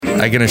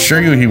I can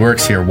assure you he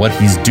works here. What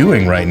he's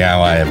doing right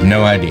now, I have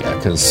no idea,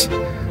 because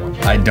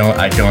I don't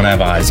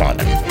have eyes on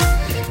him.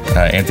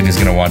 Anthony's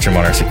going to watch him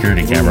on our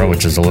security camera,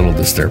 which is a little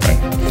disturbing.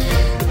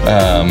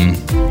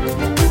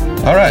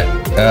 All right.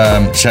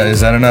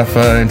 Is that enough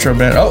intro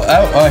band? Oh,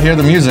 I hear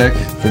the music.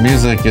 The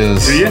music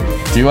is... Do you?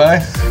 Do I?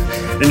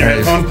 In your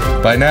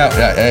headphone? By now,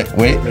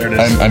 wait. There it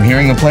is. I'm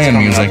hearing the playing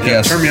music. Up.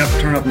 Yes.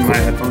 Turn up my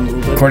headphones a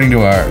little bit. According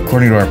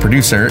to our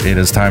producer, it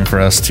is time for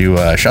us to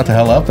shut the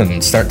hell up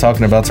and start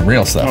talking about some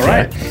real stuff. All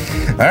right.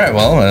 All right.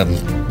 Well,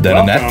 then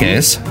in that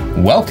case,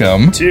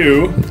 welcome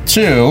to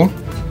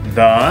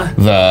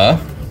the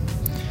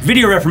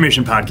Video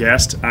Reformation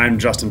Podcast. I'm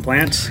Justin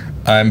Plant.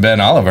 I'm Ben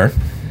Oliver.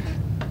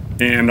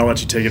 And I'll let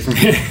you take it from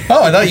here.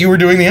 Oh, I thought you were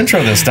doing the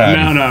intro this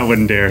time. No, I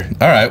wouldn't dare.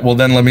 All right. Well,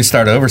 then let me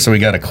start over so we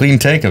got a clean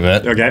take of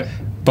it. Okay.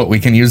 But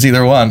we can use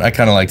either one. I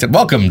kind of liked it.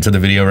 Welcome to the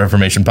Video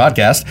Reformation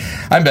Podcast.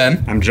 I'm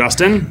Ben. I'm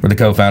Justin. We're the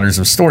co-founders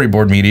of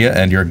Storyboard Media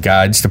and your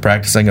guides to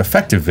practicing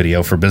effective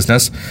video for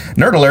business.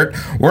 Nerd alert,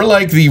 we're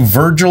like the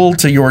Virgil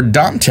to your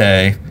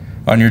Dante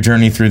on your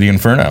journey through the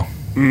Inferno.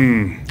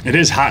 It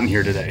is hot in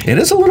here today. It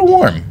is a little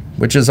warm,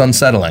 which is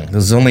unsettling.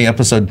 This is only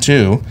episode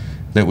 2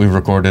 that we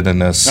recorded in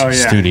this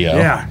studio.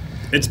 Yeah.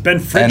 It's been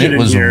frigid and it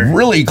was in here.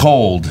 really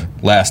cold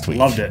last week.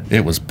 Loved it.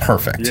 It was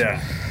perfect.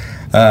 Yeah.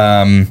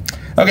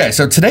 Okay,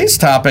 so today's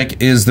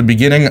topic is the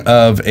beginning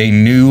of a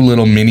new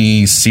little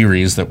mini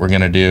series that we're going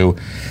to do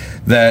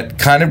that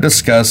kind of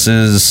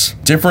discusses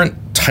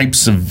different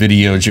types of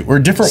video, or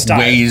different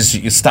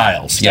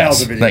styles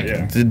yes, of video,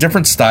 like the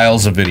different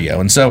styles of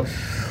video. And so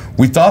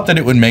we thought that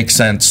it would make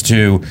sense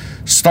to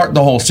start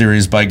the whole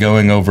series by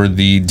going over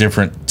the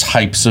different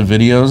types of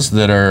videos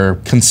that are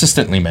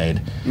consistently made.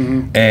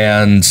 Mm-hmm.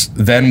 And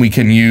then we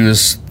can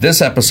use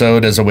this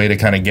episode as a way to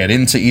kind of get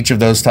into each of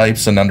those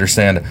types and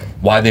understand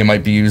why they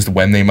might be used,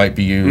 when they might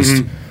be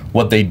used,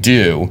 what they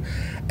do.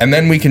 And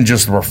then we can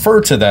just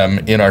refer to them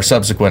in our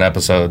subsequent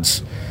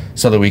episodes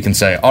so that we can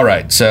say, all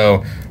right,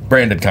 so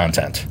branded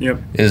content. Yep.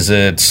 Is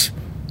it,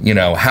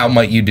 how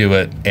might you do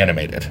it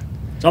animated?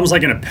 It's almost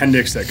like an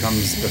appendix that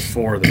comes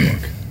before the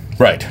book.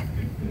 Right.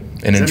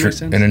 An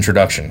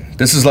introduction.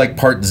 This is like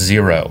part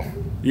 0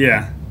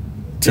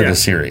 to the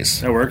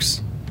series. That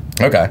works.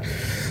 Okay.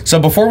 So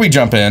before we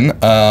jump in,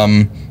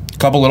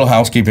 couple little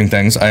housekeeping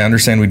things. I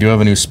understand we do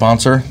have a new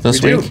sponsor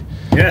this week.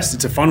 Yes,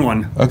 it's a fun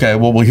one. Okay,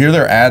 well, we'll hear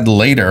their ad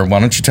later. Why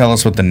don't you tell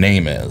us what the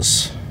name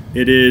is?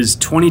 It is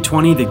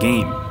 2020 The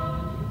Game.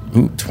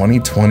 Ooh,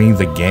 2020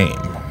 The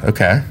Game.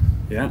 Okay.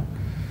 Yeah.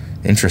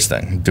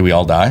 Interesting. Do we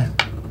all die?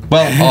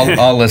 Well,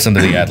 I'll listen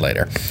to the ad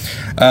later.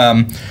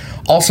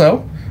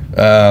 Also,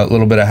 a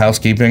little bit of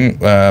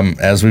housekeeping.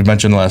 As we've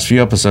mentioned in the last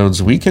few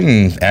episodes, we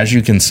can, as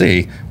you can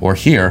see or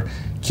hear,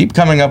 keep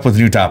coming up with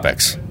new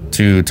topics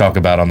to talk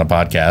about on the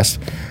podcast.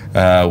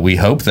 We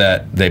hope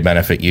that they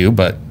benefit you,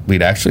 but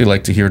we'd actually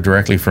like to hear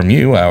directly from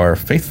you, our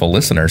faithful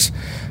listeners,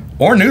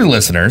 or new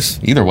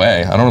listeners. Either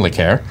way, I don't really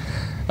care,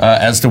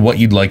 as to what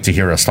you'd like to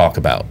hear us talk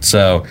about.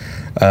 So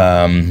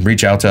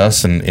reach out to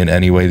us in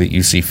any way that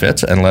you see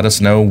fit and let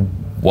us know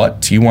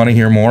what you want to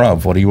hear more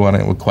of.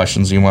 What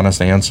questions do you want us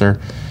to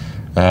answer?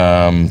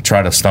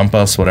 Try to stump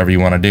us, whatever you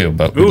want to do.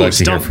 But we'd like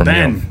to hear from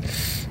you.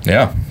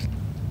 Yeah,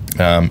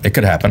 it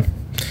could happen.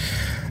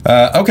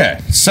 Okay,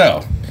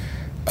 so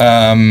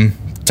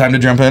time to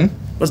jump in.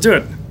 Let's do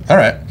it. All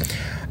right.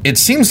 It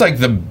seems like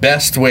the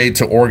best way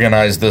to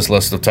organize this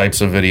list of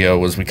types of video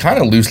was we kind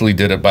of loosely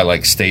did it by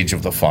like stage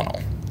of the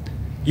funnel.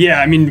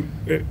 Yeah, I mean,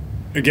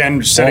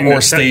 again, setting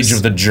stage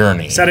of the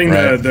journey. Setting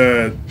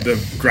the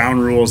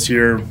ground rules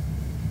here.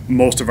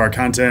 Most of our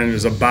content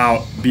is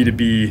about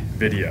B2B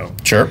video.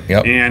 Sure,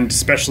 yep. And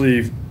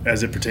especially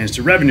as it pertains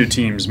to revenue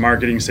teams,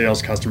 marketing,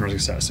 sales, customer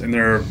success. And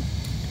there are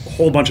a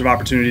whole bunch of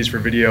opportunities for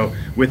video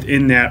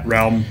within that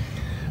realm.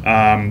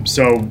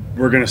 So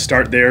we're going to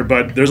start there,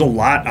 but there's a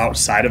lot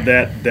outside of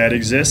that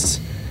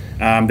exists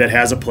that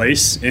has a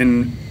place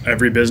in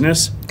every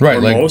business. Right,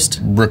 like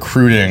most.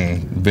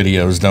 Recruiting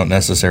videos don't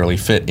necessarily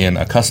fit in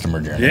a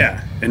customer journey.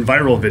 Yeah, and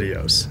viral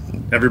videos.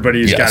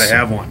 Everybody's got to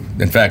have one.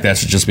 In fact, that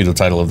should just be the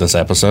title of this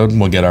episode.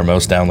 We'll get our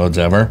most downloads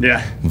ever.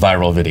 Yeah.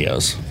 Viral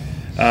videos.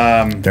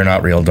 They're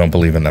not real. Don't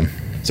believe in them.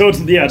 So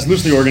it's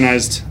loosely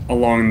organized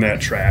along that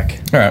track.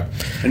 All right.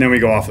 And then we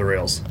go off the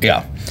rails.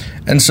 Yeah.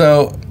 And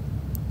so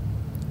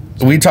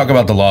we talk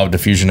about the law of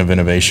diffusion of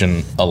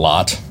innovation a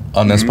lot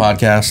on this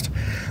podcast.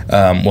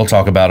 We'll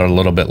talk about it a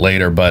little bit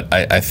later, but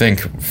I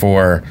think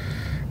for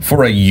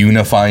a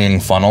unifying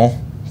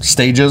funnel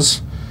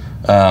stages,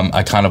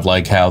 I kind of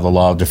like how the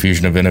law of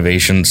diffusion of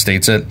innovation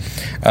states it.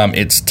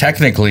 It's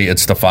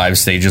the 5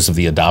 stages of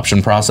the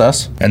adoption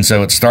process. And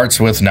so it starts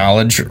with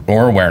knowledge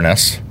or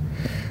awareness.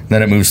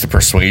 Then it moves to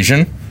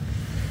persuasion,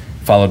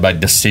 followed by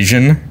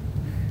decision,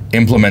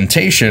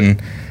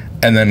 implementation,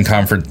 and then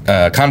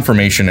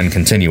confirmation and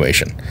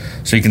continuation.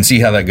 So you can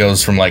see how that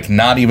goes from like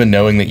not even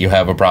knowing that you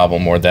have a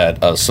problem or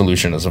that a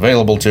solution is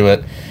available to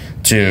it,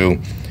 to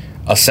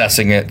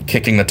assessing it,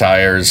 kicking the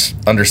tires,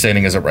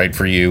 understanding is it right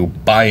for you,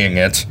 buying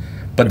it,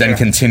 but then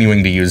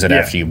continuing to use it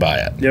after you buy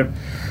it. Yep.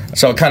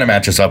 So it kind of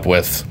matches up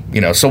with,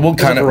 so we'll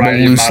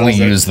loosely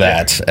use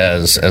that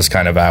as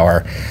kind of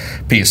our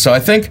piece. So I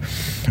think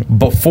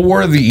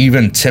before the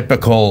even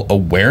typical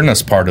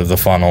awareness part of the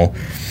funnel,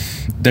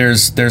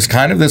 there's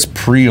kind of this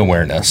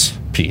pre-awareness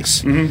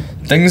piece.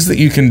 Mm-hmm. Things that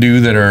you can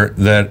do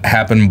that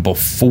happen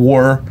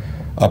before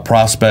a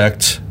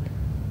prospect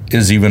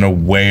is even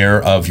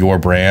aware of your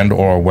brand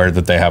or aware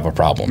that they have a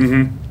problem.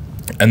 Mm-hmm.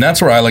 And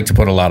that's where I like to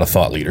put a lot of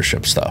thought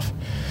leadership stuff.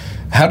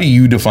 How do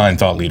you define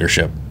thought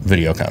leadership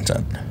video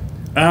content?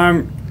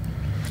 I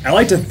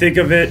like to think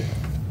of it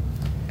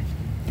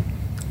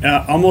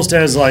almost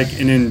as like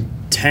an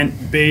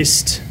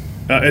intent-based,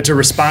 it's a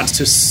response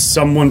to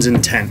someone's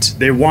intent.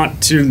 They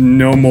want to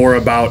know more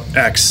about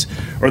X,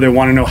 or they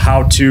want to know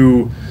how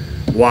to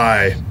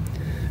Y,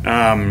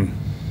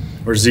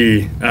 or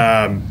Z.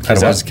 That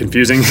was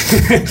confusing.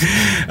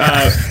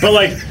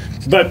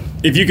 But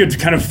if you could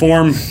kind of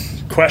form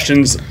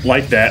questions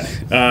like that.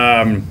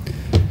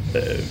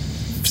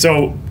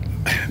 So,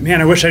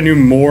 man, I wish I knew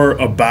more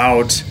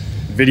about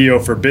video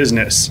for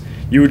business.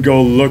 You would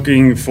go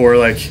looking for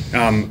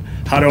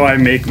how do I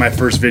make my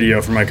first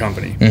video for my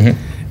company?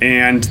 Mm-hmm.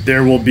 And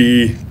there will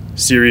be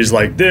series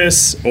like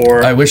this,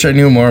 or I wish I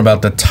knew more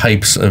about the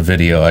types of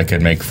video I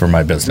could make for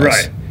my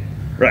business.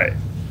 Right.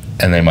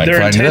 And they might Their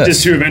find intent this.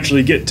 is to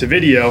eventually get to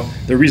video.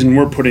 The reason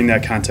we're putting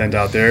that content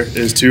out there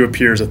is to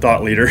appear as a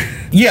thought leader.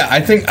 Yeah, I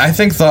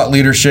think thought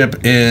leadership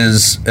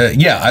is.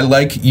 I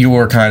like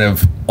your kind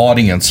of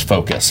audience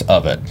focus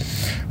of it.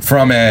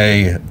 From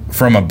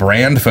a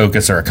brand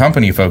focus or a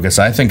company focus,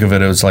 I think of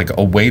it as like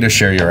a way to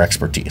share your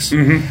expertise,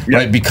 mm-hmm.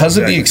 Right? Because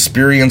of the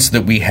experience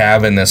that we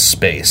have in this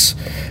space,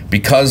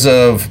 because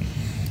of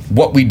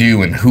what we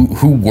do and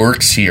who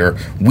works here,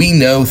 we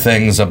know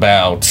things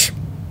about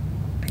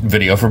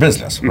video for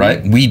business, mm-hmm.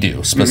 right? We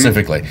do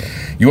specifically.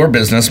 Mm-hmm. Your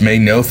business may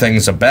know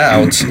things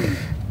about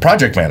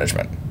project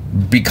management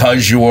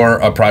because you're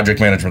a project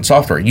management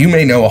software. You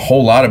may know a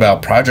whole lot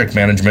about project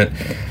management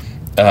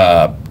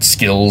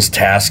skills,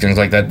 tasks, things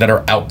like that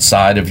are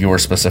outside of your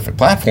specific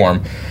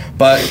platform.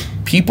 But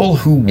people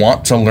who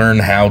want to learn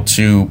how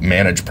to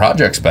manage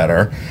projects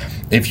better,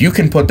 if you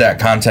can put that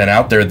content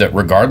out there that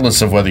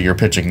regardless of whether you're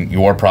pitching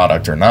your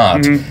product or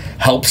not, mm-hmm.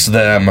 helps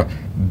them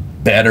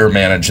better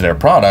manage their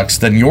products,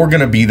 then you're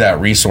going to be that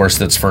resource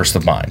that's first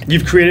of mind.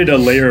 You've created a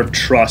layer of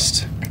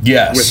trust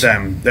with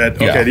them that,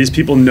 these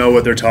people know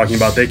what they're talking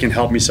about. They can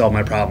help me solve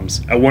my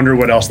problems. I wonder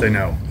what else they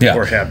know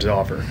or have to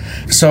offer.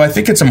 So I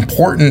think it's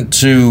important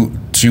to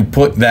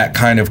put that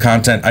kind of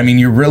content. I mean,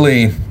 you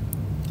really...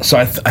 So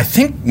I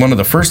think one of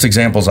the first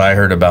examples I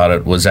heard about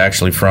it was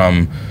actually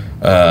from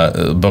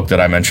a book that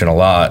I mention a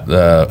lot,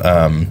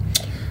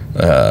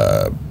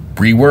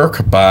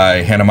 Rework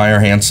by Hannah Meyer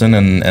Hansen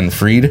and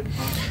Fried.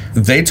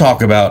 They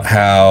talk about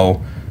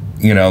how,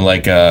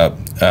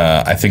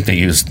 I think they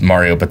used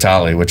Mario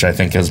Batali, which I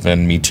think has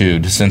been Me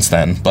Too'd since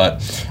then.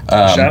 But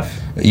chef?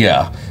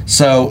 Yeah.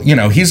 So,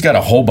 he's got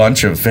a whole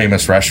bunch of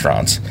famous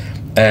restaurants.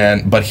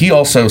 But he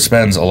also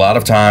spends a lot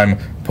of time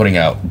putting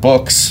out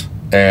books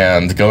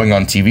and going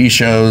on TV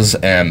shows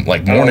and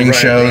morning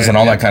shows and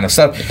all that kind of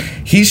stuff.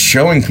 He's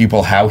showing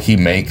people how he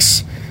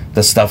makes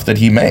the stuff that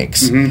he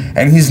makes. Mm-hmm.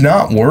 And he's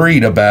not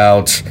worried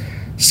about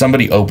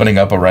somebody opening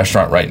up a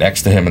restaurant right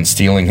next to him and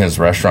stealing his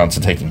restaurants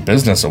and taking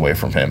business away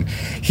from him.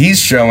 He's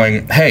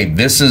showing, hey,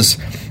 this is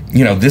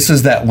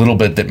that little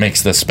bit that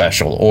makes this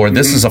special, or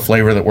this mm-hmm. is a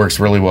flavor that works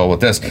really well with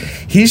this.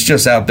 He's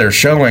just out there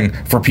showing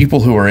for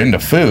people who are into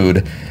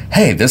food,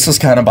 hey, this is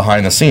kind of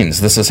behind the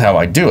scenes. This is how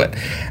I do it.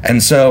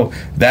 And so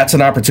that's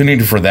an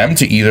opportunity for them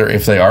to either,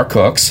 if they are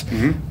cooks,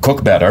 mm-hmm.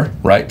 cook better,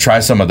 right? Try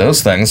some of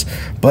those things.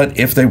 But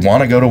if they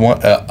want to go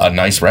to a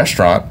nice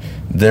restaurant,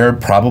 they're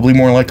probably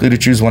more likely to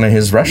choose one of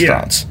his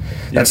restaurants.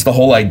 Yeah. That's the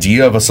whole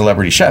idea of a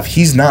celebrity chef.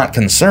 He's not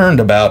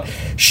concerned about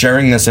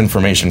sharing this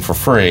information for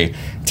free,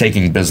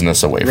 taking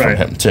business away from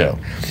him too.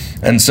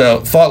 And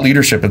so thought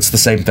leadership, it's the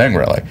same thing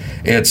really.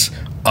 It's,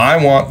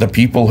 I want the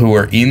people who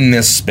are in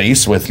this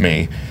space with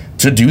me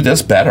to do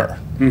this better.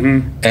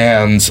 Mm-hmm.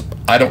 And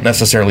I don't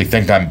necessarily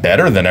think I'm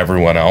better than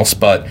everyone else,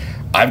 but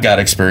I've got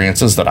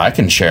experiences that I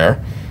can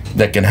share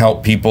that can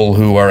help people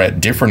who are at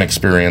different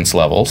experience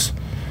levels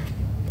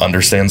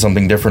understand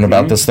something different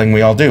about mm-hmm. this thing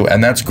we all do.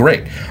 And that's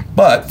great.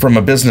 But from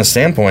a business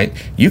standpoint,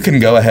 you can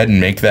go ahead and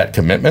make that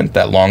commitment,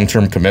 that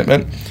long-term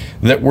commitment,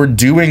 that we're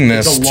doing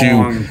this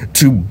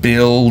to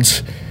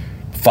build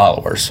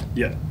followers.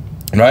 Yeah.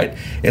 Right?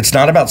 It's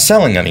not about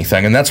selling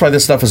anything, and that's why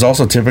this stuff is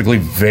also typically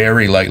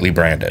very lightly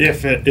branded.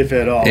 If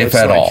at all. If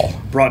at all.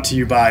 Brought to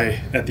you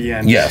by at the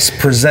end. Yes,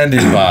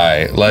 presented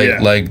by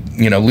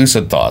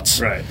Lucid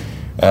Thoughts. Right.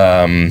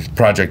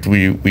 Project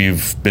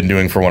we've been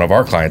doing for one of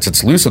our clients.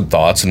 It's Lucid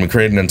Thoughts, and we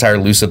created an entire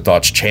Lucid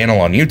Thoughts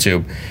channel on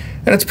YouTube,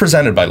 and it's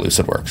presented by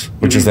LucidWorks,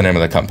 which mm-hmm. is the name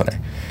of the company.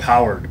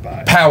 Powered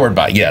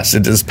by. Yes,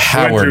 it is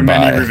powered went through by.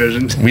 Many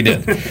revisions. We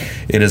did.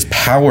 It is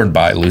powered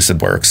by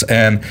LucidWorks,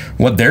 and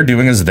what they're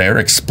doing is they're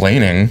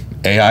explaining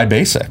AI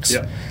basics.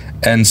 Yeah.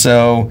 And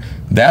so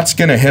that's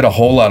going to hit a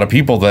whole lot of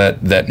people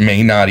that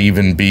may not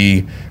even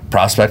be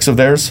prospects of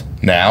theirs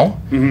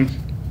now.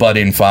 Mm-hmm. but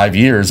in 5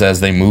 years, as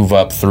they move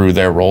up through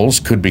their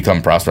roles, could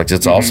become prospects.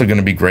 It's also going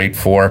to be great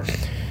for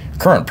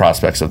current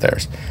prospects of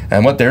theirs.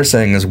 And what they're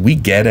saying is, we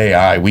get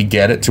AI, we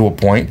get it to a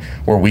point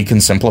where we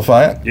can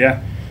simplify it.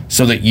 Yeah.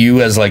 So that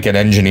you, as like an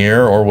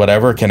engineer or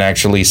whatever, can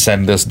actually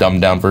send this dumbed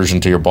down version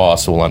to your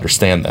boss who will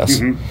understand this.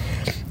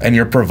 And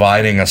you're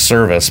providing a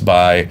service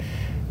by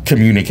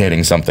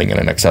communicating something in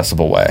an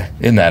accessible way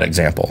in that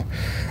example.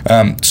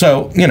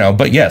 So,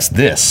 but yes,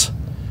 this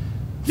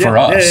for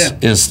us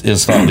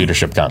is thought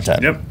leadership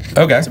content. Yep.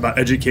 Okay. It's about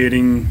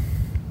educating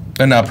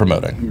and not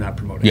promoting. Not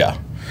promoting. Yeah.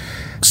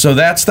 So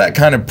that's that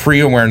kind of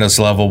pre-awareness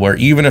level where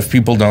even if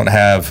people don't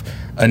have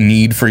a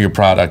need for your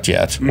product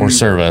yet or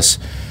service,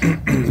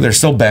 they're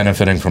still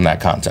benefiting from that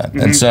content.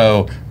 And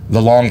so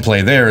the long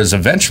play there is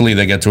eventually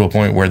they get to a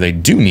point where they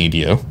do need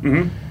you,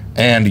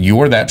 and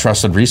you're that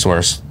trusted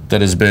resource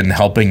that has been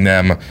helping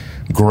them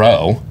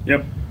grow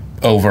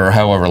over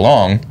however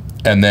long,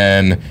 and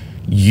then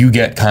you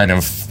get kind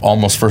of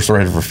almost first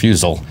right of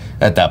refusal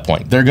at that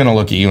point. They're going to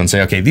look at you and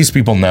say, okay, these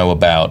people know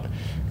about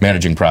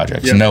managing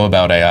projects, know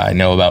about AI,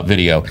 know about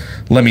video.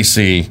 Let me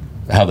see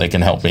how they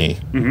can help me.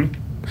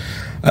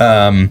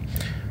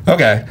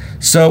 Okay,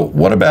 so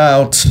what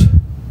about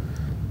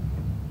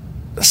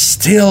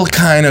still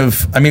kind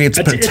of, I mean, it's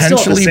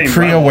potentially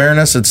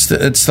pre-awareness,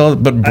 it's still,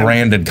 but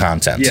branded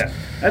content. Yeah,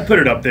 I'd put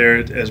it up there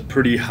as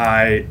pretty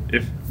high,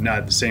 if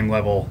not the same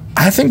level.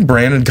 I think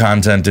branded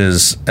content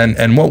is,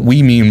 and what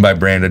we mean by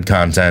branded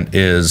content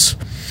is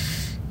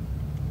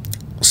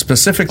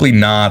specifically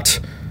not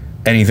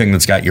anything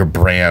that's got your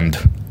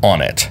brand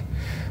on it.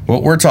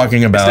 What we're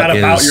talking about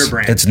about your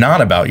brand. It's not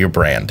about your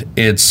brand.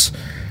 It's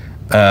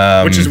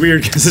which is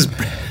weird because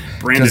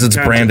it's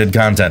branded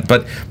content.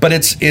 But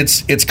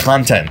it's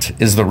content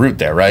is the root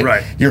there, right?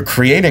 Right. You're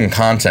creating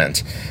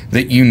content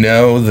that you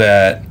know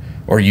that,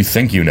 or you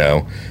think you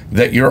know,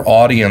 that your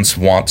audience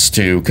wants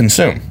to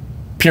consume.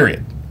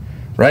 Period.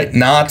 Right?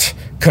 Not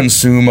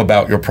consume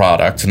about your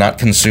product, not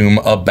consume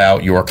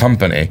about your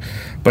company,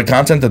 but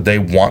content that they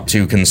want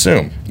to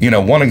consume.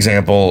 One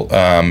example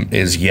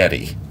is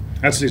Yeti.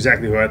 That's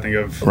exactly who I think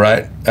of.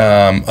 Right.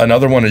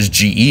 Another one is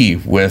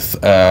GE with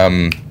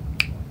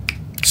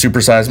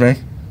Super Size Me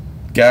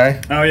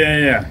guy. Oh,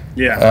 yeah.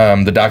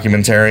 The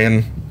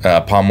documentarian,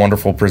 Palm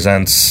Wonderful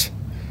presents...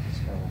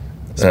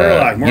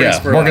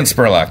 Morgan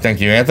Spurlock.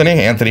 Thank you, Anthony.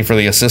 Anthony for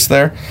the assist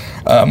there.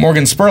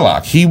 Morgan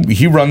Spurlock.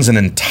 He runs an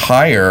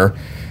entire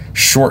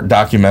short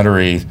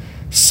documentary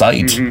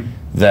site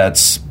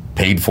that's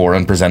paid for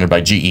and presented by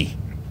GE.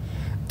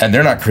 And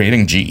they're not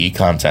creating GE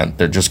content.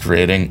 They're just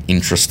creating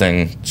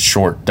interesting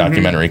short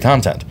documentary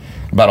content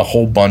about a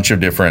whole bunch of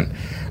different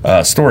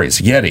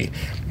stories. Yeti.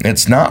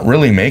 It's not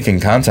really making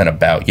content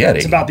about Yeti.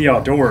 It's about the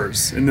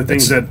outdoors and the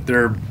things that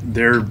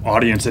their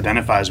audience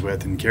identifies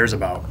with and cares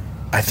about.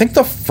 I think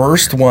the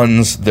first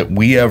ones that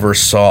we ever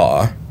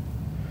saw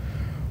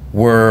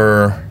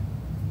were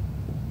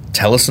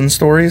Tellison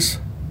stories.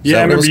 Yeah,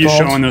 I remember you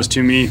showing those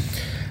to me.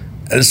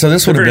 So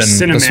this would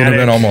have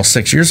been almost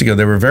 6 years ago.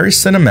 They were very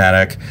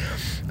cinematic,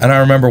 and I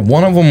remember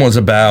one of them was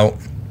about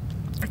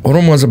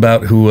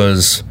who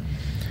was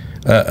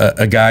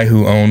a guy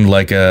who owned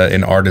like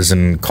an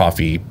artisan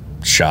coffee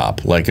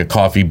shop, like a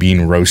coffee bean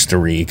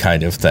roastery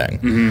kind of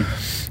thing.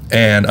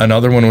 And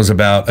another one was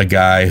about a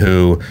guy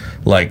who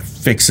like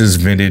fixes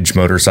vintage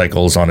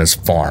motorcycles on his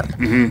farm.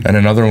 And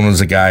another one was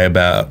a guy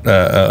about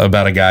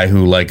a guy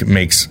who like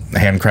makes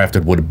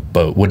handcrafted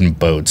wooden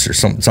boats or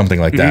something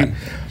like that.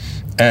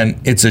 And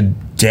it's a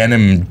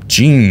denim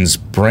jeans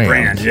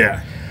brand.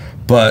 Yeah.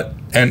 But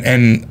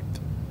and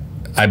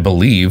I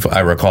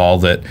recall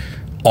that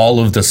all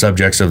of the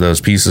subjects of those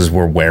pieces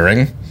were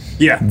wearing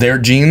their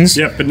jeans.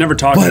 Yeah, but never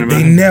talked about it. But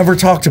they never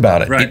talked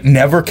about it. Right. It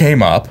never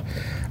came up.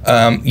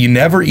 You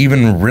never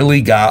even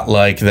really got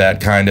like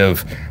that kind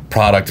of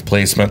product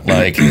placement,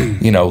 like,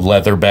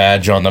 leather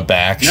badge on the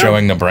back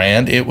showing the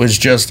brand. It was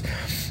just,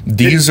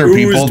 these are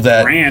people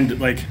that...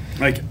 brand, like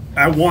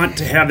I want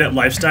to have that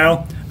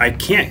lifestyle. I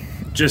can't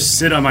just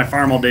sit on my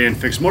farm all day and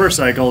fix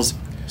motorcycles,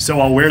 so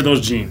I'll wear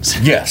those jeans.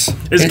 Yes.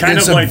 It's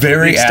a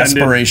very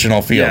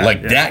aspirational feel.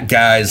 That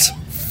guy's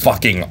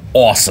fucking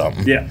awesome.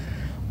 Yeah.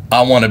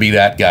 I want to be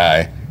that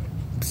guy.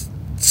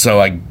 So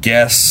I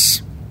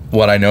guess...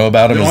 what I know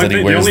about him is that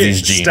he wears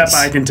these jeans. The only step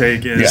I can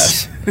take is...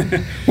 Yes.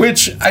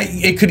 Which,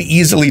 it could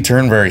easily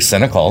turn very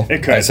cynical,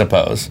 I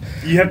suppose.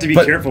 You have to be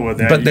careful with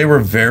that. But they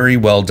were very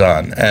well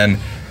done. And,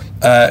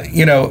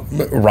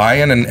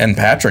 Ryan and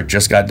Patrick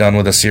just got done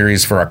with a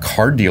series for a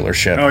car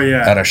dealership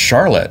out of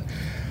Charlotte,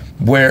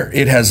 where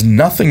it has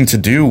nothing to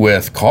do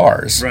with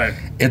cars. Right.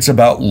 It's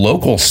about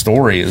local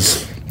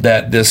stories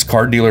that this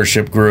car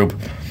dealership group...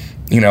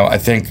 I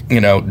think,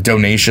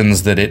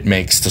 donations that it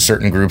makes to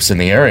certain groups in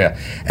the area.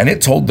 And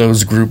it told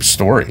those group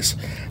stories.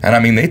 And I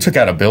mean, they took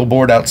out a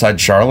billboard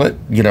outside Charlotte,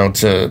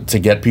 to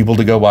get people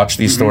to go watch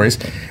these stories.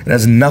 It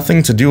has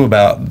nothing to do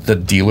about the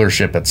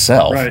dealership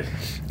itself. Right.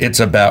 It's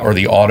about, or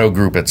the auto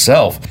group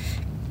itself.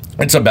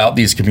 It's about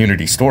these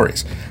community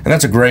stories. And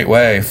that's a great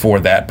way for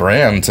that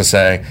brand to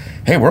say,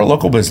 hey, we're a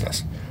local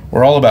business.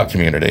 We're all about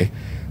community.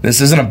 This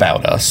isn't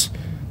about us.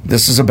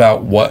 This is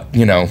about what,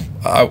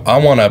 I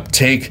want to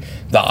take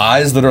the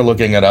eyes that are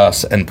looking at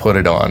us and put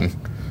it on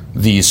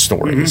these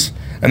stories.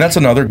 And that's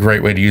another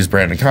great way to use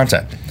branded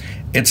content.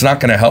 It's not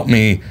going to help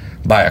me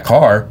buy a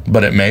car,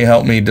 but it may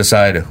help me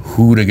decide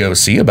who to go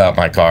see about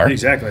my car.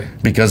 Exactly.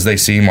 Because they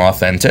seem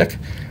authentic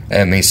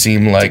and they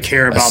seem like,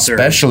 care about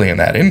especially in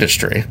that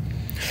industry.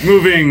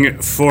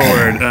 Moving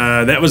forward,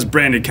 that was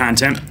branded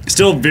content.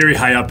 Still very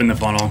high up in the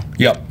funnel.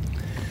 Yep.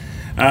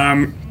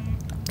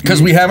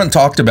 Because we haven't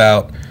talked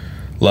about,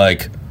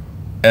 like,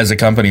 as a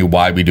company,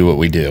 why we do what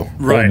we do.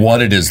 Right. Or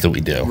what it is that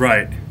we do.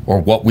 Right. Or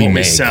what we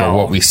make or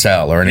what we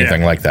sell or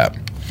anything like that.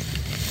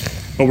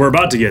 But we're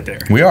about to get there.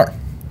 We are.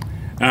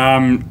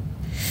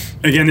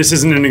 Again, this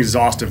isn't an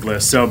exhaustive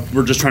list, so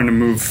we're just trying to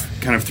move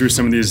kind of through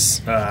some of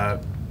these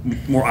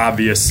more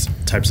obvious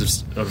types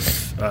of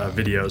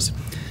videos.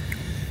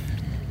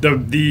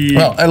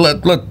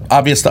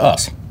 Obvious to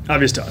us.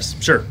 Obvious to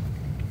us, sure.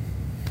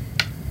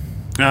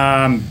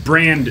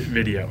 Brand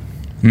video.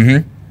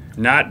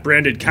 Not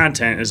branded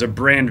content is a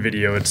brand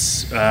video.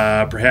 It's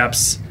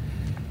perhaps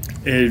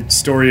a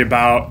story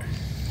about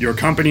your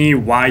company,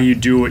 why you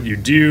do what you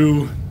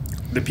do,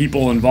 the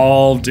people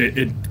involved.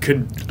 It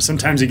could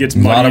sometimes it gets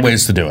muddied. A lot of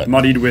ways to do it.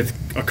 Muddied with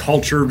a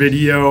culture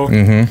video.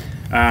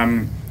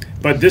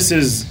 But this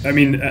is,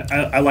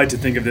 I like to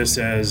think of this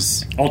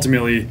as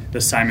ultimately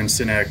the Simon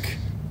Sinek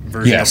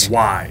version of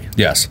why.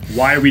 Yes.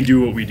 Why we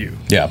do what we do.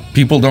 Yeah.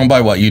 People don't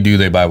buy what you do,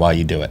 they buy why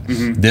you do it.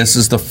 This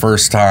is the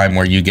first time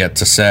where you get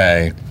to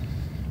say,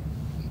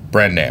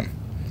 brand name.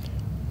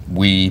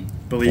 We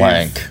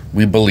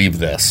believe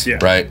this,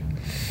 right?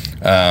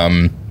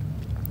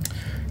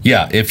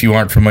 If you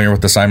aren't familiar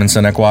with the Simon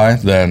Sinek why,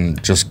 then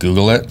just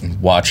Google it,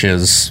 watch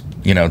his,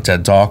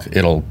 TED Talk.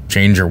 It'll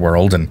change your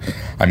world, and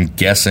I'm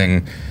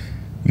guessing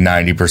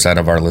 90%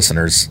 of our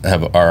listeners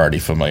are already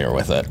familiar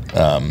with it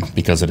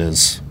because it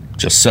is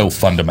just so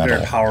fundamental.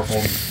 Very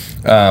powerful.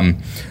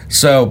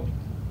 So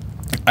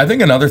I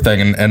think another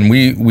thing, and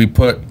we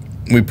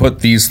put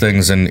these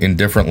things in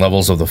different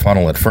levels of the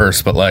funnel at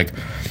first, but like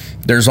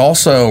there's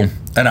also,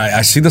 and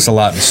I see this a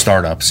lot in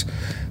startups,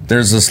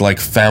 there's this like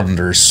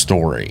founder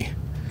story.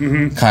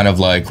 Kind of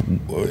like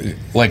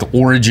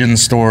origin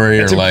story.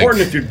 It's or like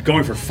important if you're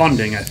going for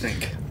funding, I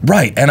think.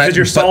 Right. Because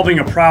you're solving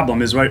a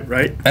problem is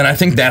right? And I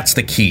think that's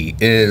the key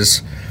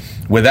is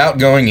without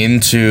going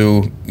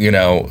into,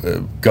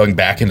 going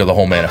back into the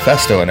whole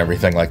manifesto and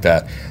everything like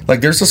that, like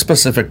there's a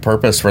specific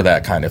purpose for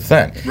that kind of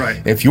thing.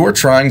 Right. If you're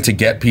trying to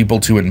get people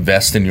to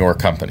invest in your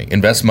company,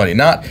 invest money,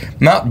 not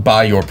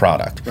buy your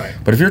product, right.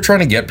 But if you're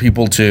trying to get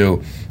people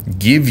to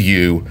give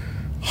you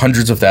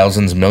hundreds of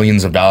thousands,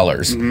 millions of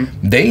dollars,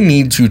 they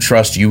need to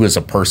trust you as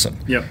a person.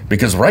 Yep.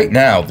 Because right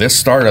now, this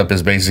startup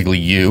is basically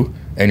you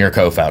and your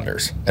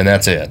co-founders, and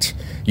that's it.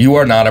 You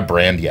are not a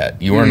brand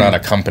yet. You are not a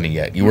company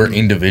yet. You are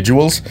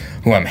individuals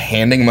who I'm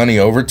handing money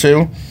over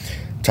to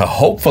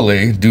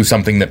hopefully do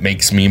something that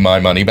makes me my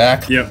money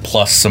back,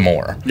 plus some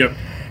more. Yep.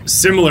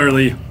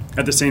 Similarly,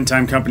 at the same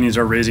time companies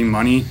are raising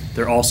money,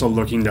 they're also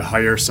looking to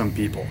hire some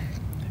people.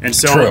 And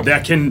so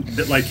that can,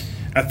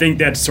 I think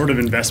that sort of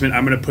investment,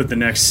 I'm going to put the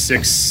next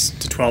 6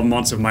 to 12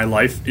 months of my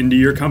life into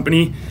your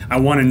company. I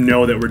want to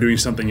know that we're doing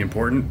something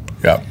important.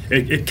 Yeah.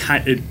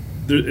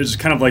 There's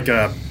kind of like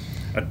a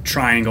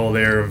triangle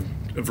there of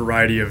a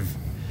variety of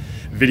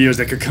videos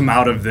that could come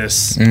out of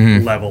this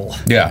level.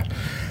 Yeah.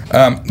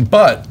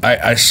 But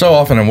I so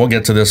often, and we'll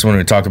get to this when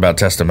we talk about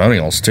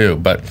testimonials too,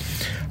 but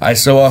I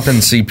so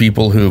often see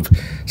people who've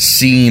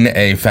seen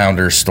a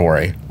founder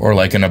story or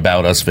like an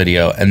About Us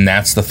video, and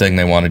that's the thing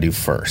they want to do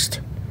first.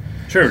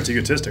 Sure, it's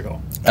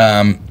egotistical.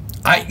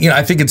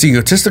 I think it's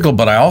egotistical,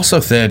 but I also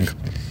think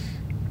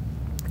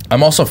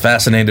I'm also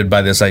fascinated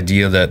by this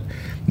idea that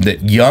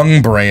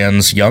young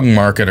brands, young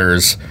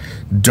marketers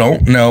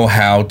don't know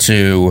how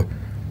to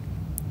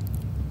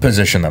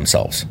position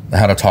themselves,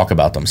 how to talk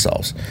about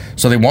themselves.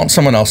 So they want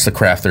someone else to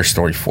craft their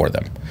story for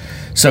them.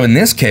 So in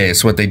this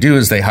case, what they do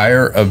is they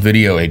hire a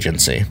video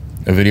agency,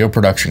 a video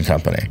production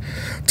company,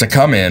 to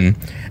come in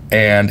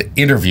and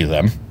interview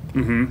them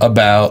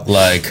about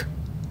like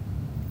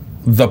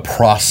the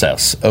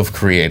process of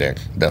creating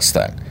this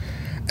thing.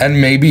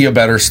 And maybe a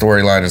better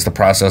storyline is the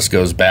process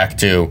goes back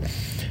to,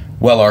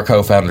 well, our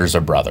co-founders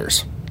are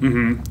brothers.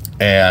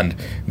 And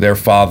their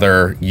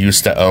father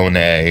used to own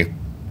a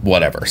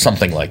whatever,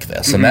 something like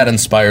this. And that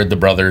inspired the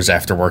brothers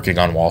after working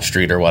on Wall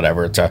Street or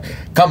whatever to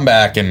come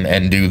back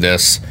and do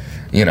this,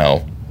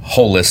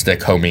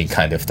 holistic, homey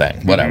kind of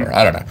thing. Whatever.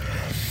 I don't know.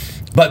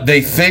 But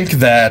they think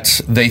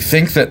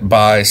that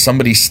by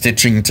somebody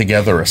stitching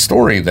together a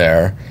story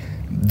there,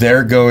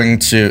 they're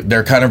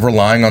kind of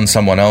relying on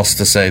someone else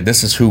to say,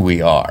 this is who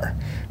we are,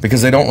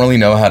 because they don't really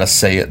know how to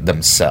say it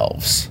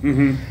themselves.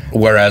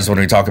 Whereas when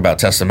we talk about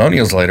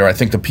testimonials later, I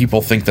think the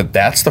people think that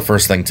that's the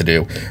first thing to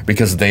do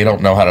because they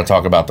don't know how to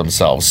talk about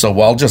themselves. So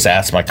I'll just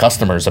ask my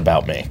customers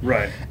about me.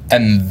 Right.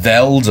 And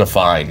they'll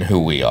define who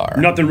we are.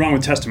 Nothing wrong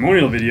with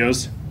testimonial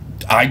videos.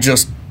 I'm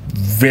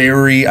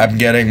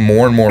getting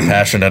more and more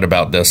passionate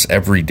about this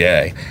every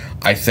day.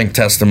 I think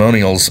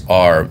testimonials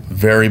are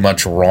very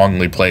much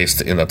wrongly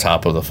placed in the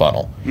top of the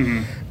funnel.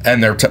 Mm-hmm.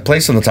 And they're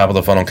placed in the top of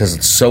the funnel because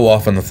it's so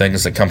often the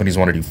things that companies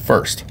want to do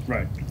first.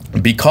 Right.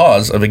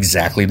 Because of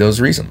exactly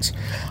those reasons.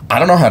 I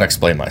don't know how to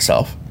explain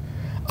myself.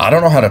 I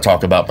don't know how to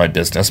talk about my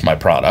business, my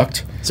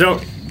product.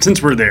 So,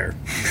 since we're there.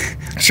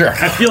 Sure.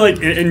 I feel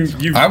like,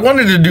 and you... I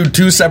wanted to do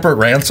 2 separate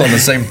rants on the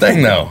same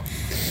thing, though.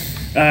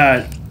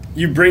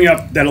 You bring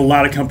up that a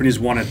lot of companies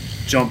want to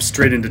jump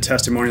straight into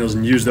testimonials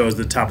and use those at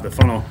the top of the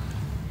funnel.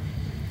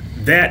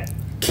 That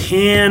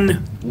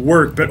can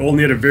work, but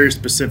only at a very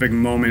specific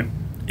moment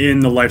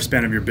in the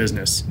lifespan of your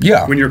business.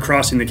 Yeah. When you're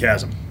crossing the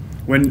chasm.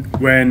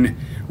 When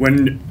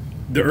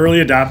the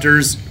early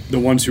adopters, the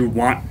ones who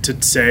want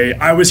to say,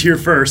 I was here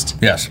first,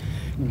 yes,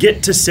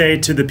 get to say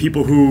to the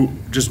people who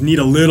just need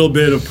a little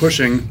bit of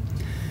pushing,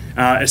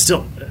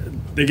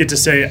 they get to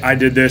say, I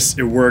did this,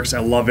 it works, I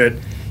love it,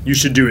 you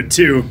should do it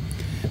too.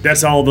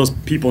 That's all those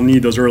people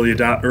need, those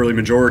early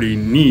majority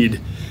need.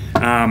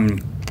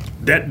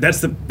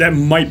 That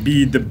might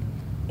be the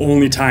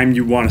only time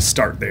you want to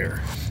start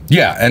there.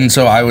 Yeah, and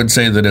so I would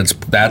say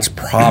that that's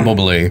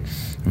probably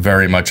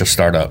very much a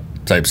startup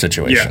type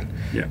situation.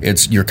 Yeah.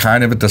 You're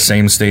kind of at the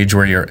same stage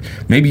where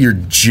you're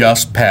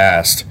just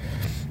past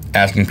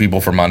asking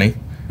people for money.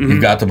 Mm-hmm.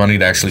 You've got the money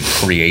to actually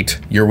create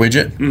your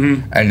widget,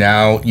 and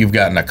now you've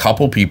gotten a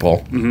couple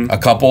people, a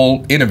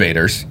couple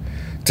innovators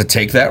to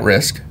take that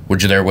risk,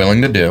 which they're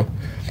willing to do,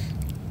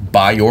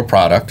 buy your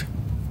product,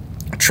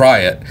 try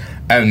it,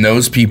 and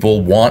those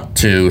people want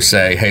to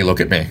say, hey,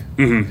 look at me.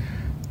 Mm-hmm.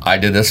 I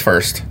did this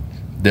first.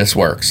 This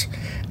works.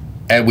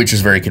 And which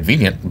is very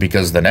convenient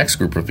because the next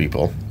group of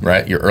people,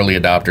 right, your early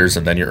adopters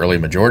and then your early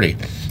majority,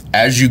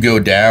 as you go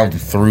down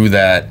through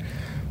that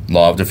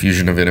law of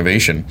diffusion of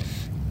innovation,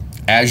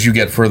 as you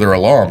get further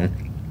along,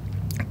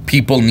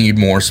 people need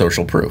more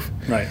social proof.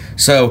 Right.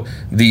 So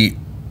the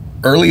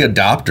early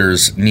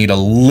adopters need a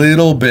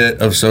little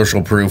bit of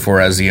social proof,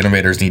 whereas the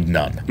innovators need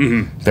none.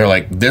 Mm-hmm. They're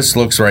like, this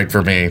looks right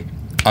for me.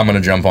 I'm going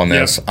to jump on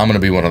this. Yep. I'm going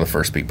to be one of the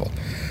first people.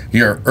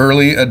 Your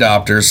early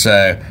adopters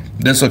say,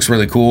 this looks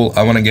really cool.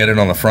 I want to get it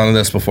on the front of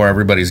this before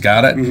everybody's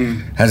got it.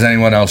 Mm-hmm. Has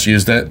anyone else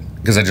used it?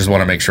 Because I just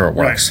want to make sure it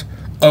works. Right.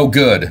 Oh,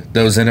 good.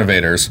 Those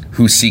innovators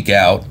who seek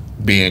out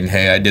being,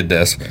 hey, I did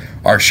this,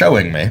 are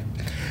showing me.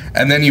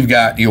 And then you've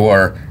got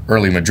your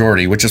early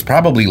majority, which is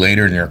probably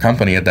later in your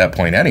company at that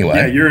point anyway.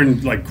 Yeah, you're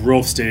in like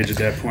growth stage at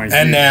that point.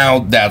 And now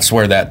that's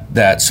where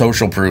that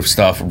social proof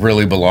stuff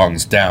really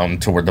belongs down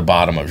toward the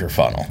bottom of your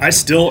funnel. I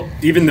still,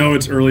 even though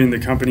it's early in the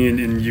company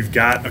and you've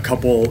got a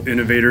couple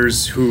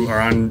innovators who are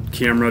on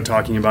camera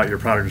talking about your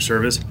product or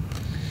service,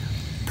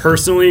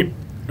 personally,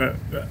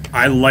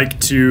 I like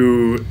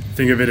to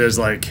think of it as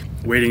like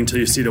waiting until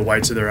you see the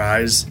whites of their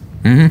eyes.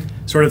 Mm-hmm.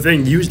 Sort of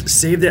thing.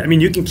 Save that. I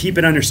mean, you can keep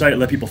it on your site and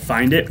let people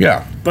find it.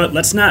 Yeah. But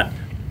let's not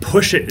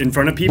push it in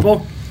front of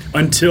people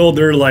until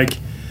they're like,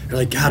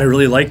 God, I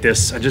really like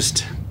this. I'm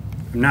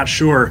not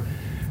sure.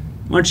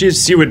 Why don't you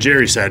see what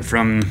Jerry said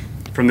from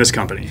this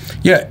company?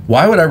 Yeah.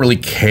 Why would I really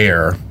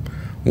care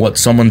what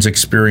someone's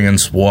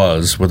experience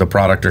was with a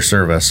product or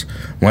service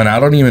when I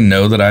don't even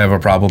know that I have a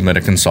problem that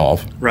it can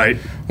solve? Right.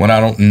 When I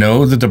don't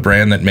know that the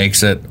brand that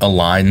makes it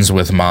aligns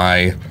with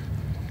my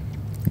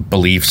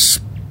beliefs,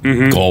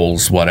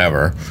 goals,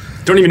 whatever.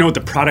 Don't even know what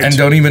the product is. And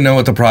don't even know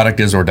what the product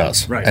is or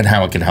does, right, and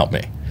how it can help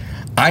me.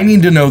 I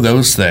need to know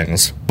those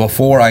things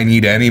before I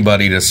need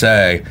anybody to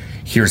say,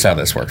 here's how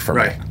this worked for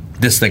me.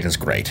 This thing is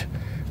great.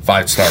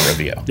 5-star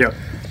review. Yep.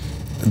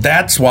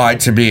 That's why,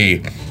 to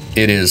me,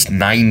 it is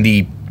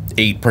 98%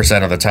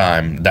 of the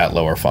time that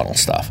lower funnel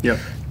stuff. Yep.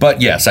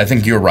 But yes, I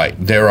think you're right.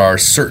 There are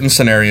certain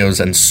scenarios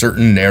and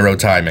certain narrow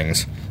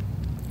timings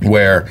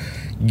where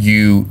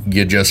you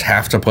just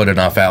have to put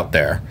enough out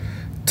there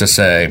to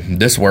say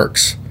this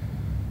works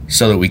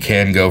so that we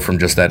can go from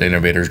just that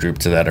innovators group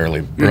to that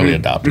early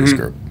adopters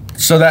group.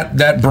 So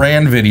that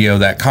brand video,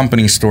 that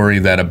company story,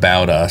 that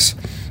about us,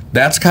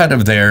 that's kind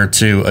of there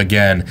to,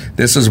 again,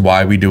 this is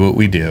why we do what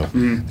we do.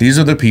 These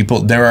are the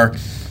people. There are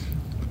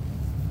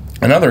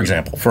another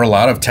example for a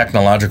lot of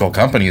technological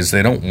companies.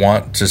 They don't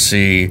want to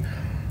see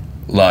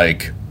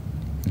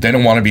they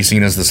don't want to be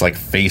seen as this like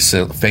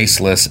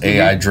faceless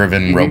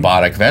AI-driven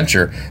robotic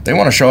venture. They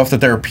want to show off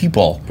that there are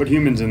people put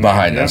humans in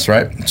behind this,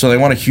 right? So they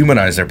want to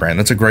humanize their brand.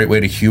 That's a great way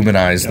to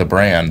humanize the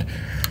brand.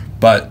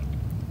 But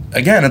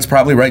again, it's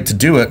probably right to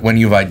do it when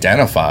you've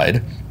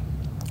identified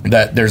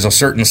that there's a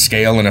certain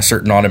scale and a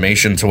certain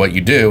automation to what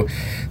you do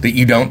that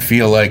you don't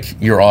feel like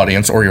your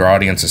audience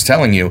is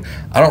telling you,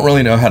 I don't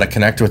really know how to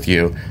connect with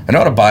you. I know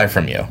how to buy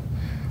from you,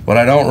 but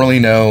I don't really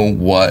know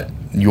what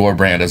your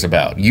brand is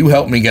about. You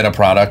help me get a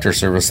product or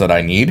service that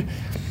I need,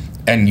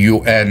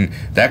 and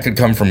that could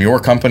come from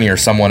your company or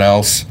someone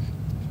else.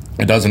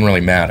 It doesn't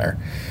really matter.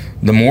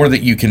 The more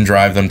that you can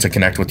drive them to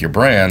connect with your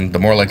brand, the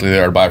more likely they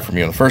are to buy from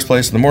you in the first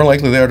place, and the more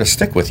likely they are to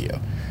stick with you.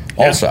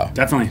 Yeah, also,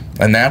 definitely.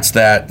 And that's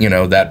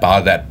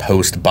that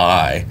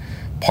post-buy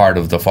part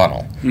of the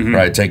funnel,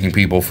 right? Taking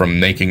people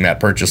from making that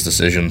purchase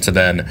decision to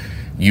then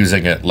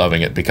using it,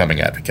 loving it,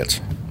 becoming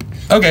advocates.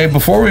 Okay,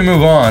 before we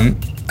move on,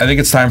 I think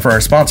it's time for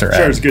our sponsor.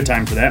 Sure, it's a good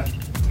time for that.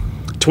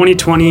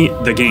 2020,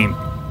 The Game.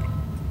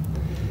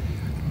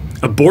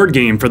 A board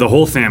game for the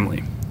whole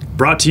family.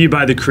 Brought to you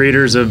by the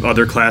creators of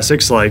other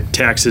classics like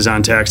Taxes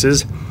on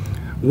Taxes.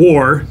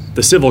 War,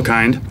 the civil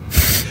kind,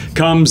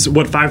 comes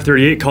what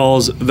 538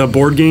 calls the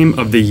board game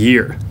of the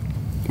year,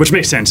 which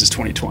makes sense, it's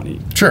 2020.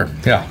 Sure,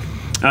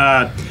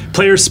 yeah.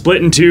 Players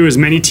split into as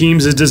many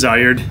teams as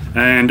desired,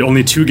 and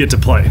only 2 get to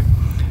play.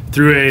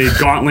 Through a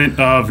gauntlet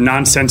of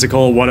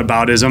nonsensical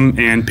whataboutism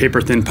and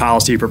paper-thin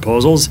policy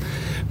proposals,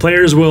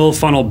 players will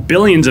funnel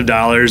billions of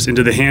dollars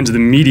into the hands of the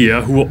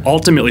media, who will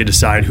ultimately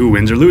decide who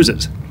wins or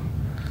loses.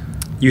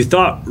 You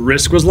thought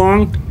Risk was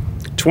long?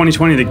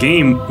 2020 The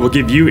Game will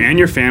give you and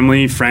your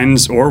family,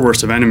 friends, or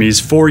worst of enemies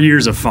 4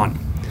 years of fun.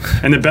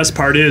 And the best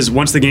part is,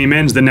 once the game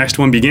ends, the next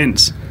one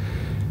begins.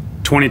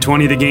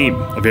 2020 The Game,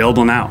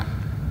 available now.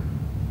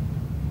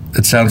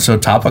 It sounds so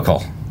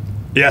topical.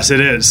 Yes, it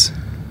is.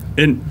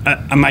 And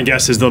my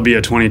guess is there'll be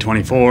a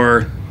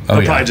 2024.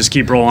 They'll probably just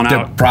keep rolling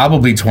out.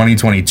 Probably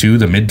 2022,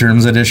 the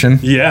midterms edition.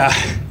 Yeah,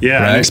 right?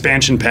 An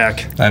expansion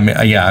pack. I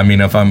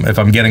mean, if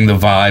I'm getting the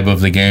vibe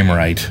of the game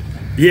right.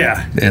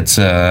 Yeah. It's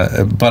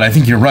but I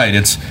think you're right.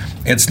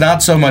 It's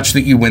not so much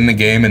that you win the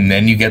game and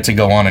then you get to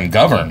go on and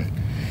govern.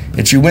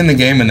 It's you win the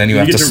game and then you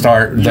have to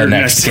start the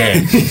next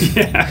game.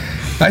 Yeah.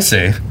 I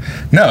see.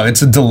 No,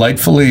 it's a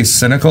delightfully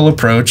cynical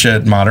approach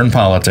at modern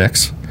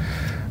politics.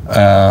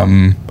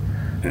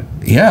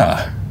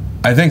 Yeah.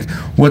 I think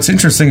what's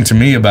interesting to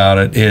me about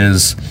it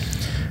is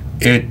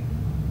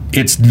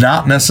it's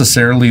not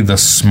necessarily the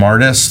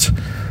smartest,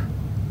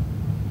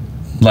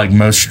 like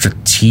most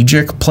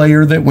strategic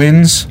player that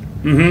wins.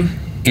 Mm-hmm.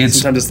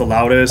 Sometimes it's the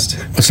loudest.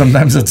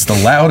 Sometimes it's the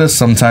loudest.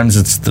 Sometimes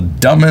it's the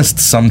dumbest.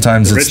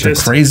 Sometimes it's the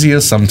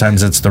craziest.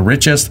 Sometimes it's the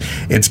richest.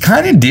 It's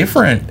kind of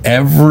different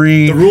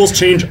The rules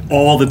change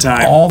all the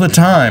time. All the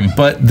time.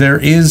 But there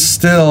is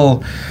still,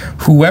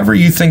 whoever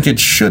you think it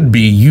should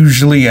be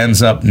usually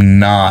ends up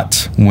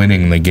not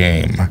winning the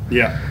game.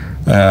 Yeah.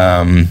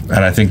 And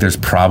I think there's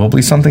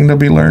probably something to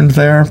be learned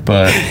there.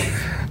 But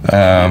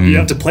you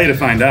have to play to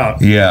find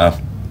out. Yeah.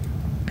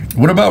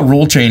 What about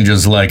rule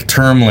changes like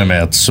term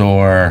limits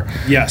or...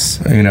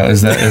 Yes.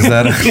 Is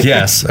that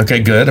yes. Okay,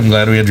 good. I'm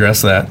glad we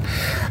addressed that.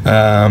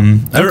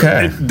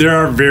 Okay. There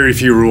are very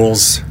few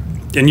rules,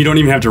 and you don't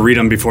even have to read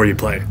them before you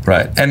play.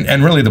 Right.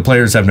 And really the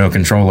players have no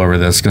control over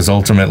this because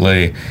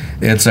ultimately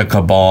it's a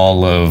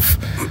cabal of,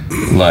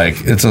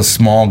 it's a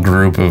small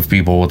group of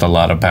people with a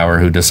lot of power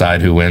who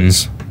decide who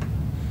wins.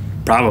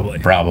 Probably.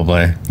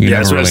 You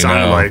never that's what really it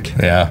sounded know. like.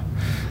 Yeah.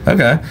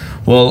 Okay.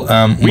 Well,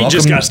 we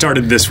just got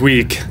started this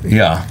week.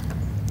 Yeah.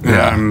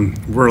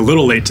 We're a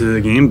little late to the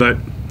game, but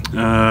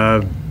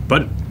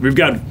we've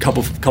got a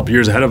couple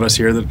years ahead of us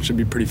here that should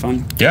be pretty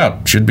fun.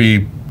 Yeah, should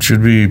be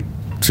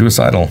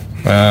suicidal.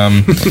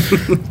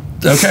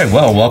 Okay,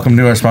 well, welcome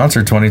to our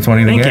sponsor,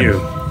 2020 The Game. Thank you.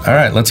 All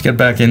right, let's get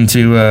back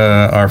into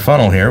our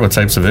funnel here with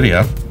types of video.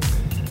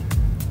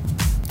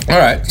 All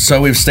right,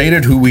 so we've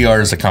stated who we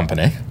are as a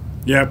company.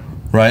 Yep.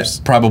 Right?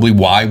 Probably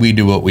why we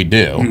do what we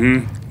do.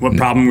 Mm-hmm. What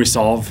problem we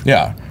solve.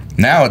 Yeah.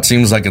 Now it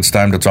seems like it's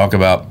time to talk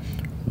about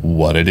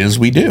what it is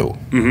we do.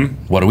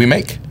 Mm-hmm. What do we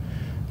make?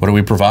 What do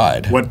we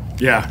provide?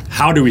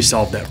 How do we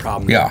solve that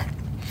problem? Yeah.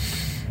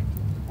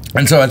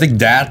 And so I think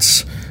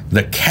that's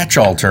the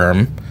catch-all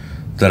term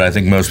that I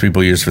think most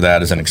people use for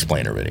that is an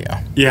explainer video.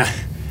 Yeah.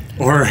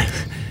 Or,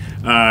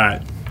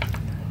 God,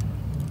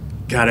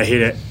 I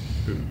hate it.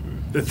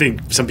 I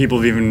think some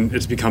people have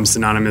it's become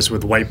synonymous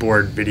with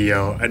whiteboard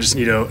video. I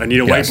need a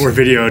whiteboard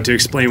video to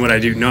explain what I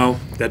do. No,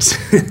 that's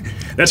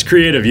that's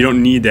creative. You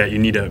don't need that. You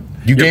need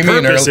You gave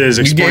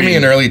me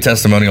an early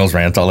testimonials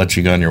rant. I'll let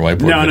you go on your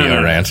whiteboard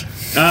video rant.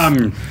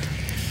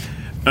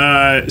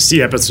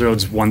 See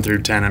episodes 1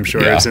 through 10. I'm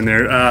sure it's in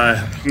there.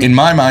 In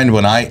my mind,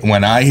 when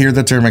I hear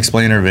the term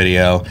explainer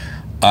video,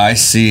 I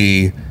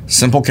see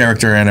simple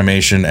character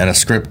animation and a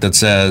script that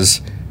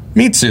says,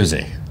 "Meet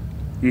Susie."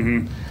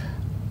 Mm-hmm.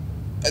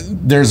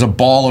 There's a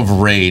ball of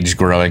rage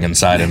growing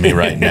inside of me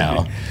right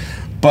now.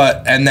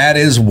 And that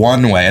is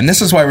one way. And this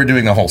is why we're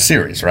doing the whole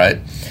series, right?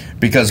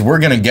 Because we're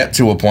going to get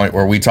to a point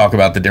where we talk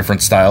about the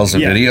different styles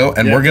of video,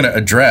 and we're going to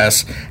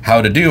address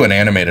how to do an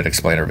animated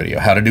explainer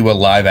video, how to do a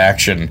live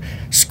action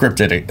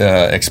scripted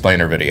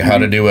explainer video, how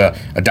to do a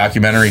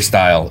documentary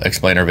style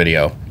explainer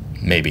video.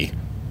 Maybe.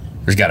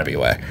 There's got to be a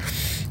way.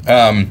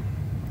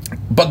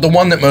 But the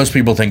one that most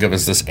people think of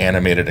is this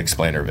animated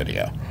explainer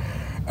video.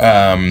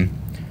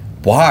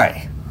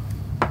 Why?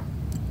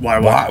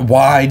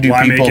 Why do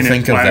people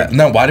think of that?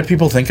 No, why do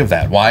people think of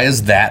that? Why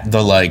is that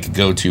the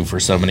go-to for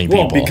so many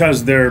people? Well,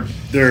 because they're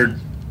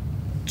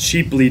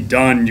cheaply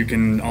done. You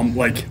can a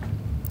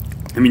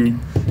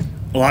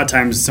lot of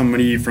times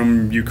somebody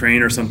from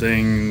Ukraine or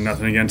something.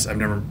 Nothing against. I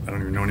don't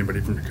even know anybody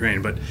from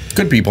Ukraine, but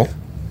good people.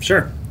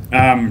 Sure,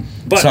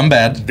 but some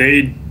bad.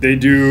 They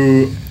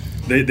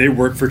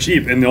work for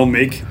cheap, and they'll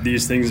make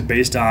these things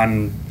based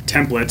on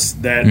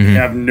templates that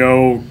have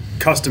no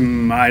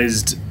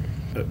customized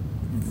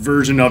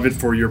version of it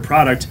for your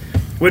product,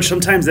 which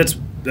sometimes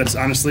that's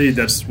honestly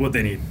what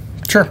they need.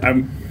 Sure.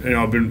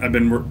 I've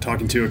been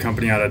talking to a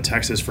company out of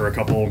Texas for a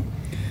couple.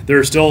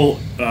 They're still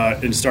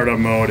in startup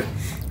mode.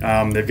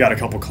 They've got a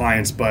couple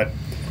clients, but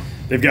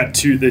they've got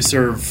two. They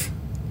serve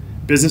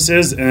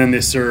businesses and then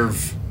they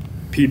serve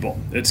people.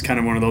 It's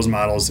kind of one of those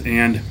models.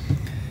 And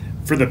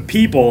for the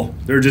people,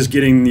 they're just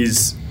getting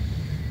these,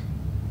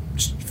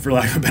 for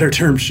lack of a better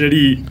term,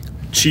 shitty,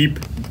 cheap,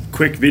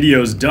 quick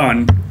videos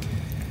done,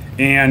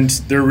 and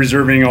they're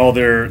reserving all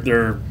their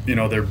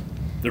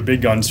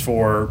big guns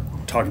for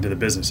talking to the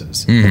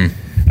businesses.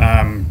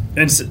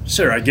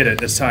 Sure, I get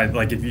it. It's time.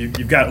 Like if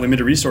you've got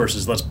limited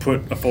resources, let's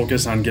put a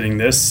focus on getting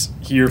this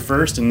here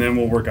first, and then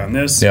we'll work on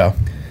this. Yeah.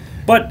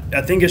 But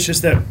I think it's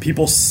just that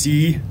people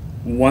see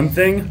one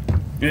thing,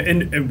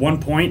 and at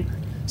one point,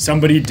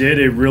 somebody did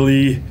a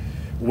really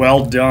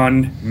well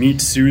done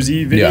Meet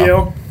Susie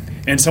video,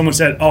 and someone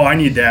said, "Oh, I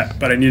need that,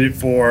 but I need it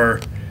for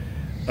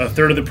a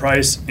third of the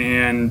price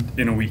and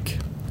in a week."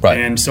 Right.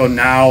 And so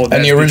now,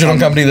 and the original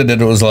company that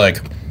did it was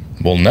like,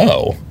 "Well,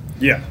 no."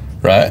 Yeah.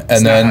 Right.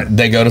 And then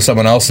they go to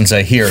someone else and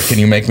say, "Here, can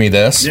you make me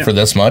this for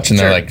this much?" And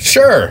they're like,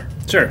 "Sure."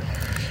 Sure.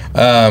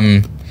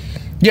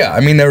 Yeah. I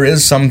mean, there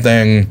is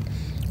something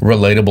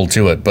relatable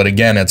to it, but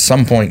again, at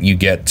some point you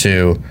get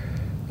to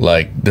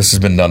like, this has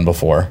been done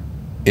before.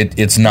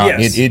 It's not.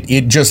 Yes.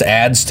 It just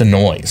adds to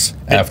noise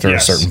after a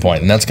certain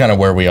point, and that's kind of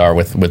where we are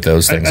with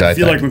those things. I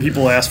feel think. like when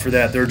people ask for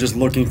that, they're just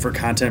looking for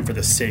content for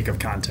the sake of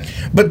content.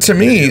 But to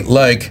me,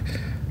 like,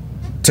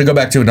 to go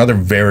back to another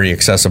very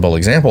accessible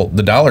example,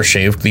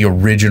 the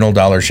original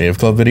Dollar Shave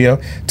Club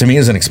video, to me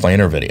is an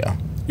explainer video.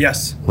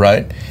 Yes.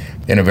 Right?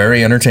 In a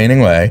very entertaining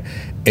way.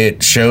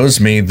 It shows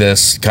me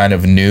this kind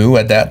of new,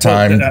 at that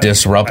time,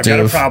 disruptive. I've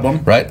got a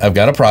problem. Right? I've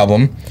got a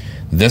problem.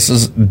 This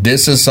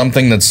is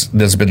something that's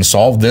been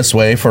solved this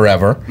way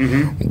forever.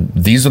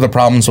 These are the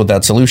problems with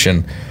that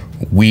solution.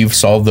 We've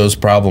solved those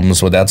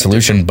problems with that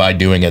solution by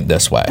doing it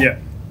this way. Yeah.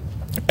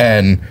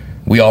 And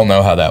we all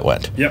know how that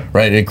went. Yep.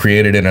 Right? It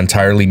created an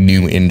entirely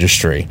new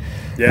industry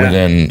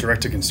within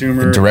direct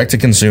to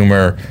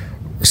consumer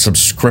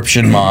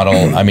subscription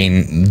model. I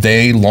mean,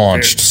 they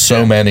launched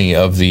so many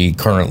of the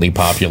currently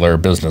popular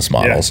business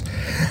models.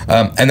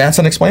 And that's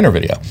an explainer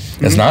video.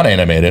 It's not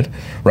animated,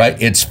 right?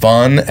 It's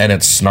fun and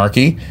it's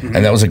snarky,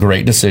 and that was a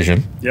great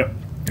decision. Yep.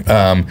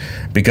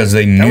 Because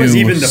they knew that was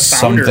even the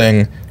founder,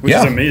 something. Which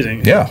is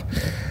amazing. Yeah.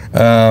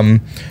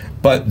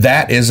 But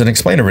that is an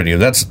explainer video.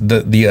 That's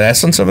the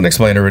essence of an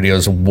explainer video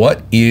is,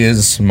 what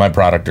is my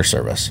product or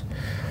service?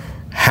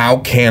 How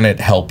can it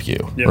help you,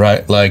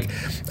 right? Like,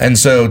 and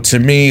so to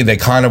me, they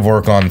kind of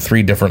work on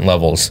three different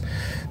levels.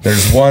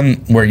 There's one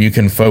where you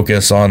can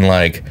focus on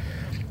like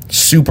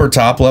super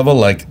top level,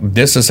 like,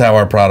 this is how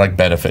our product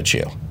benefits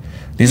you.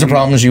 These are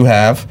problems you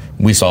have.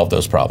 We solve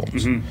those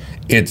problems.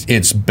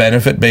 It's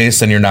benefit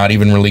based, and you're not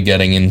even really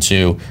getting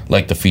into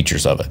like the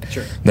features of it.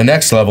 Sure. The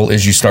next level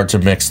is you start to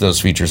mix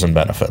those features and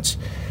benefits,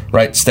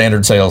 right?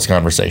 Standard sales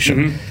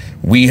conversation.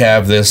 We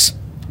have this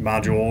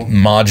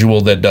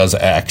module that does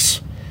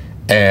X,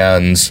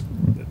 and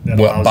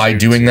by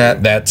doing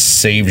that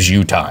saves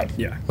you time,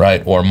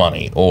 right? Or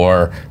money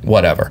or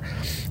whatever.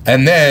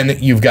 And then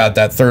you've got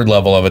that third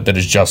level of it that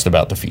is just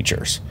about the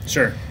features.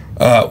 Sure.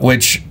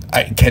 Which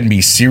can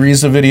be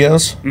series of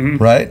videos,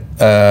 right?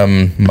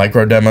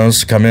 Micro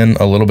demos come in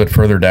a little bit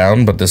further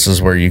down, but this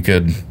is where you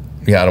could,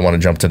 I don't want to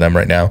jump to them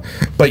right now.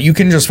 But you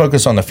can just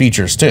focus on the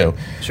features too.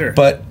 Sure.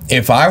 But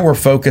if I were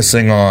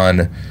focusing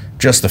on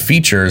just the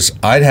features,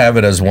 I'd have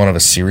it as one of a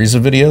series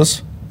of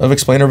videos, of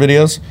explainer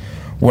videos,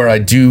 where I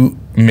do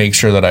make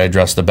sure that I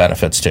address the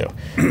benefits too.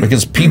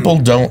 Because people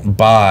don't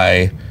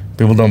buy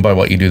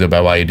what you do, they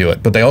buy why you do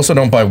it. But they also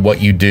don't buy what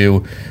you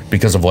do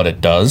because of what it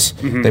does.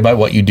 They buy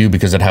what you do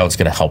because of how it's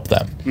going to help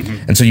them.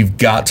 And so you've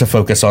got to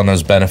focus on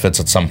those benefits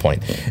at some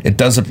point. It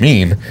doesn't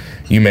mean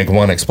you make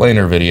one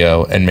explainer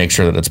video and make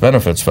sure that it's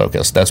benefits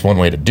focused. That's one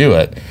way to do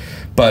it.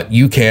 But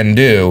you can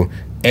do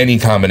any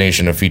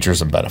combination of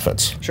features and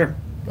benefits. Sure.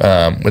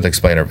 With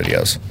explainer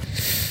videos.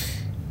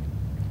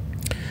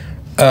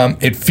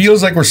 It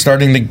feels like we're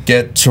starting to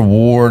get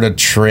toward a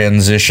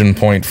transition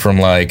point from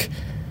like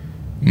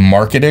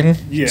marketing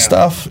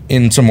stuff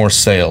into more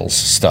sales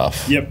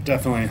stuff. Yep,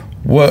 definitely.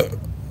 What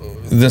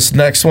this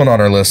next one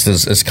on our list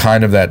is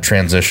kind of that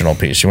transitional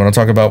piece. You want to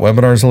talk about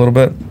webinars a little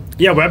bit?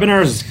 Yeah,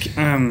 webinars.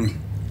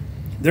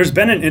 There's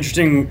been an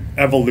interesting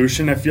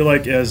evolution, I feel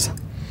like, as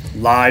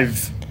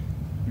live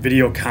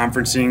video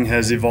conferencing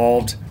has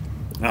evolved.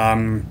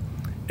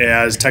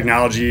 As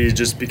technology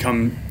just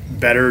become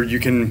better, you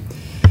can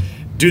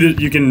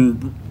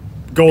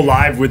go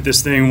live with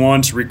this thing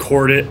once,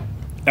 record it,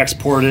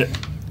 export it,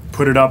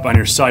 put it up on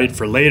your site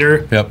for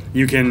later. Yep.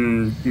 You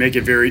can make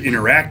it very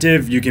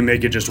interactive. You can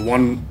make it just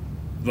one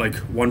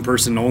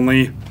person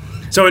only.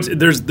 So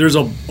there's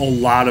a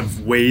lot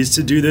of ways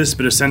to do this,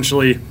 but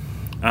essentially,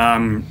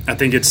 I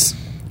think it's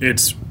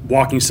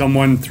walking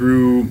someone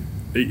through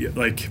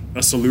like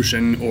a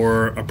solution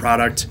or a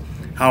product,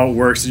 how it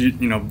works. They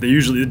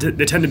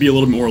tend to be a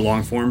little bit more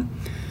long form.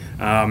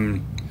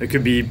 It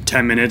could be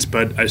 10 minutes,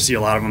 but I see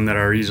a lot of them that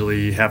are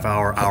easily half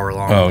hour, hour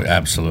long. Oh,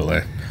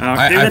 absolutely.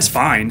 And that's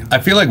fine. I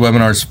feel like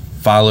webinars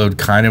followed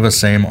kind of a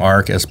same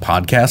arc as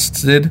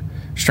podcasts did,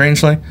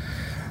 strangely.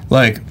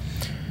 Like,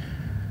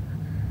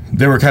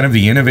 they were kind of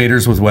the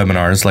innovators with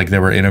webinars, like they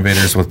were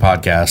innovators with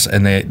podcasts,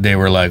 and they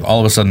were like, all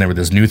of a sudden they were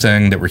this new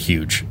thing that were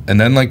huge. And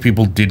then like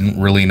people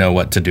didn't really know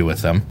what to do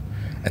with them.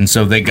 And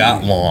so they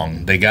got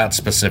long, they got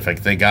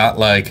specific, they got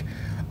like,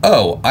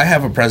 oh, I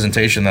have a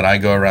presentation that I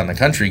go around the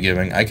country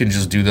giving. I can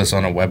just do this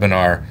on a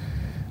webinar,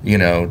 you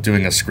know,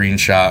 doing a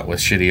screenshot with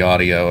shitty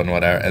audio and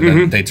whatever. And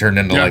then they turned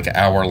into like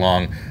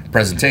hour-long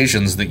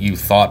presentations that you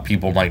thought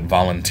people might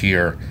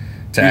volunteer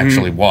to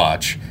actually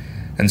watch.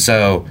 And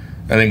so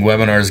I think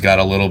webinars got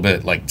a little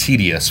bit like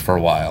tedious for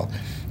a while.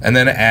 And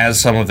then as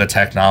some of the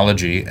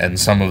technology and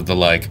some of the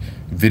like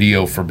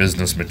video for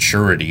business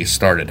maturity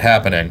started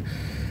happening,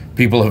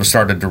 people have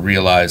started to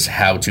realize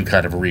how to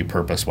kind of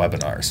repurpose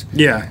webinars.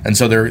 Yeah. And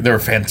so they're a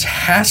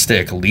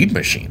fantastic lead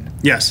machine.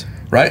 Yes.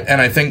 Right?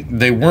 And I think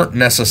they weren't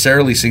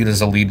necessarily seen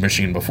as a lead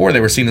machine before. They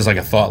were seen as like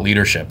a thought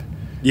leadership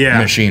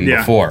machine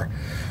before.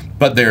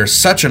 But there's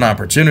such an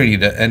opportunity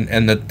to,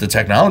 and the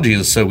technology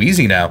is so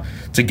easy now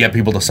to get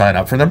people to sign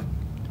up for them.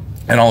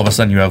 And all of a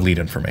sudden you have lead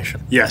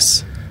information.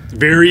 Yes.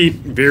 Very,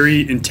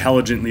 very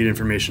intelligent lead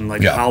information.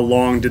 Like how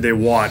long did they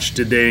watch?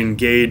 Did they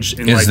engage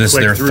and is this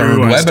click their through third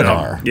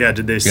webinar? Stuff? Yeah,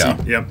 did they see?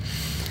 Yep.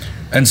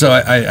 And so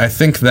I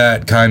think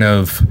that kind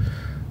of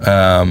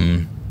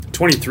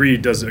 23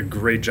 does a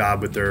great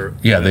job with their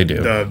they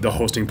do the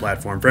hosting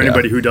platform. For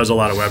anybody who does a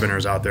lot of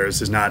webinars out there,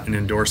 this is not an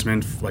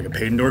endorsement, like a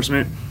paid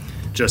endorsement.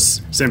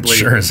 Just simply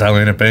sure it's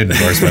selling a paid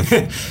endorsement.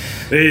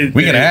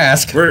 We can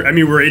ask.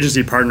 We're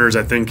agency partners.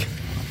 I think.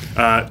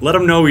 Let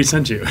them know we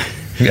sent you.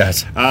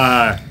 Yes.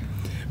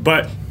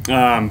 But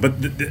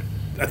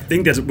I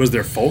think that was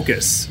their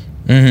focus.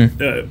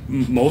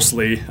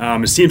 Mostly,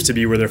 it seems to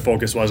be where their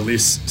focus was, at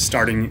least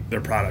starting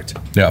their product.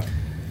 Yeah.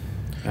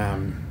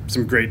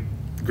 Some great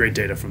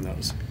data from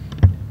those.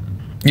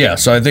 Yeah,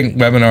 so I think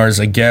webinars,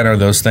 again, are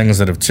those things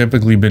that have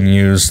typically been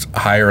used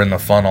higher in the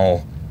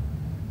funnel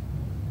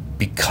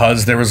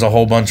because there was a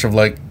whole bunch of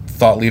like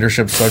thought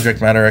leadership,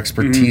 subject matter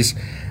expertise,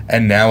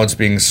 and now it's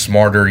being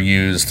smarter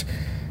used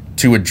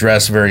to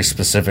address very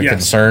specific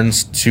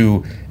concerns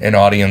to an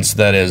audience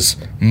that is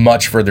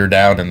much further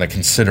down in the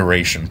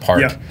consideration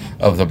part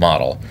of the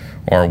model,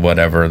 or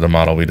whatever the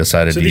model we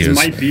decided to use,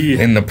 might be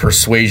in the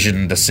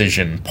persuasion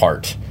decision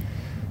part,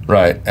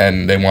 right?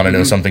 And they want to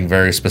know something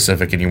very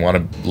specific, and you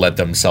want to let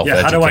them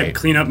self-educate. How do I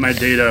clean up my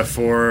data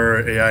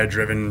for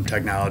AI-driven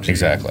technology in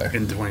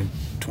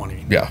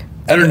 2020? Yeah.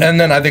 And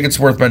then I think it's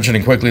worth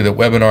mentioning quickly that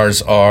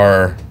webinars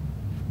are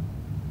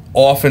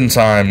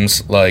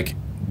oftentimes like,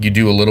 you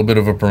do a little bit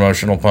of a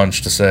promotional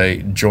punch to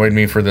say, join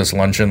me for this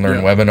Lunch and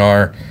Learn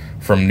webinar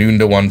from noon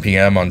to 1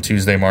 p.m. on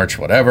Tuesday, March,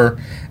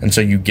 whatever. And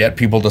so you get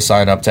people to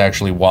sign up to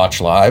actually watch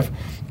live,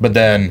 but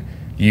then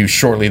you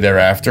shortly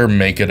thereafter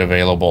make it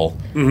available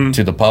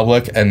to the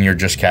public, and you're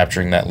just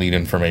capturing that lead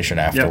information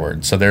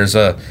afterward. So there's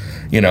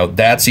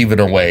that's even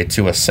a way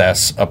to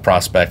assess a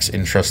prospect's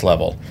interest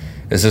level.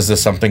 Is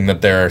this something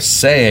that they're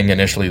saying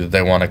initially that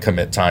they want to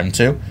commit time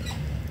to?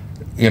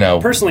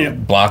 Personally,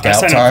 block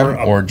out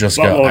time, or just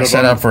go. I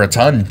set up for a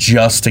ton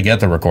just to get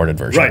the recorded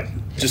version. Right.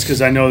 Just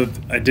because I know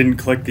that I didn't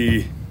click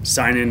the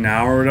sign in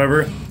now or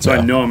whatever, so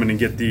I know I'm going to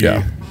get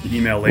the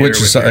email later. Which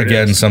is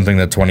again something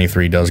that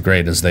 23 does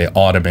great, is they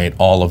automate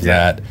all of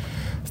that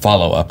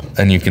follow up,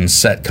 and you can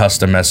set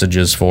custom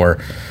messages for,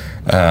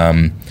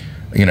 a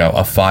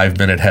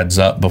 5-minute heads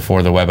up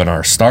before the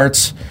webinar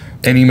starts.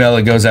 An email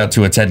that goes out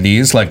to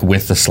attendees, like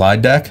with the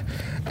slide deck.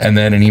 And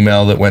then an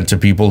email that went to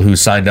people who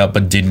signed up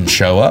but didn't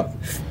show up.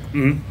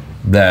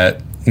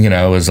 That,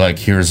 is like,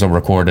 here's a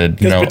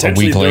recorded, a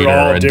week later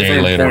or a day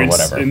later or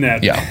whatever. In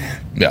that.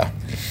 Yeah.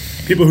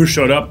 People who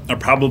showed up are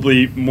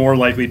probably more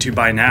likely to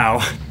buy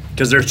now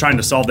because they're trying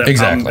to solve that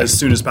problem as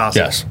soon as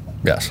possible.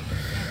 Yes.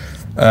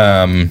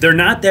 They're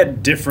not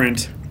that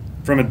different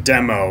from a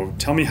demo.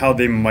 Tell me how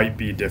they might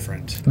be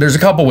different. There's a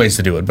couple ways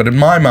to do it, but in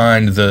my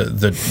mind,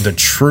 the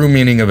true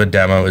meaning of a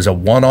demo is a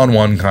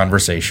one-on-one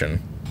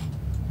conversation,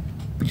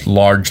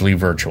 largely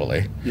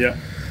virtually,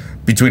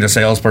 between a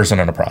salesperson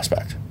and a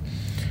prospect.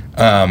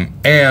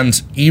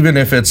 And even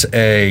if it's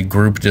a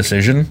group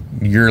decision,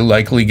 you're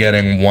likely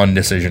getting one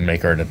decision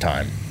maker at a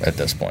time at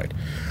this point.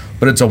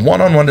 But it's a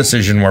one-on-one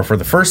decision where for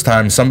the first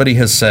time somebody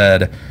has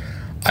said,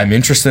 I'm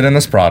interested in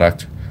this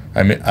product.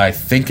 I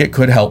think it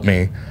could help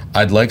me.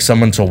 I'd like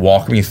someone to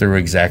walk me through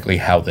exactly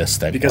how this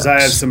thing works. Because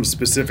I have some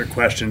specific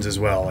questions as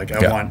well. Like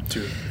I want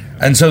to.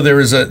 And so there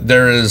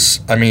is,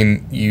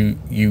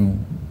 you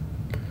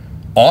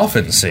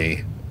often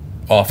see,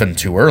 often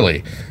too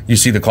early, you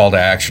see the call to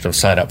action of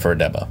sign up for a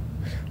demo,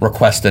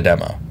 request a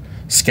demo,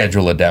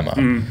 schedule a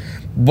demo.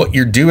 What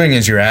you're doing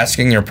is you're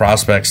asking your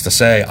prospects to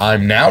say,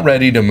 I'm now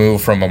ready to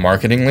move from a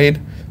marketing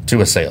lead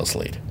to a sales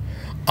lead.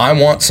 I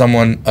want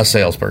a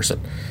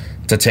salesperson,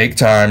 to take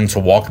time to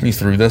walk me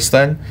through this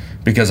thing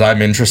because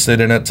I'm interested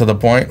in it to the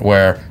point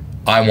where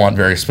I want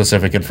very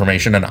specific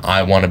information, and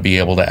I want to be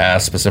able to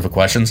ask specific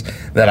questions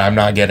that I'm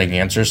not getting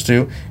answers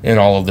to in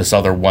all of this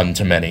other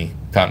one-to-many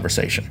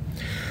conversation.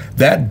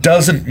 That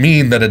doesn't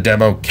mean that a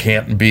demo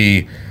can't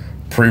be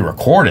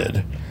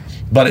pre-recorded,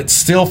 but it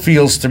still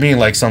feels to me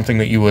like something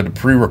that you would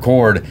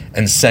pre-record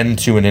and send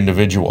to an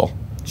individual.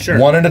 Sure.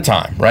 One at a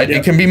time, right? Yep.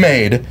 It can be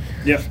made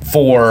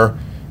for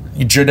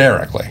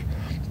generically.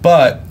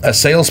 But a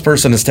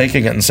salesperson is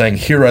taking it and saying,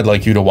 here, I'd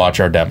like you to watch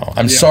our demo.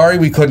 I'm sorry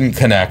we couldn't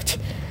connect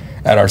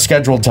at our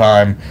scheduled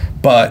time,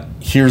 but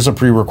here's a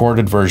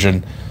pre-recorded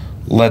version.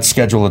 Let's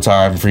schedule a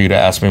time for you to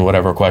ask me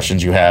whatever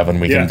questions you have, and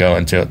we can go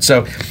into it.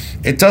 So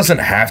it doesn't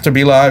have to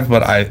be live,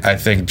 but I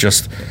think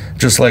just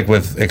like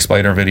with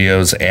explainer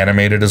videos,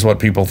 animated is what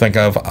people think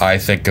of. I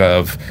think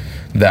of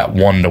that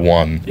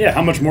one-to-one. Yeah,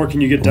 how much more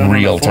can you get done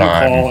real on a phone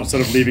time call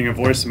instead of leaving a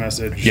voice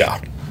message? Yeah.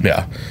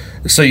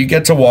 So you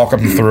get to walk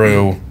them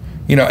through,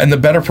 and the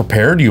better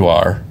prepared you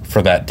are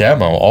for that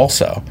demo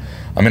also.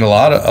 I mean, a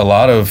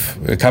lot of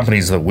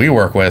companies that we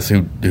work with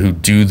who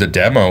do the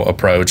demo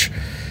approach,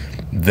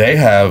 they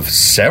have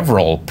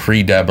several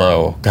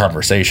pre-demo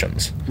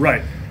conversations.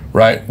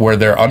 Right, where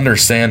they're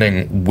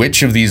understanding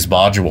which of these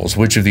modules,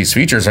 which of these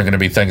features are going to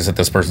be things that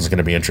this person's going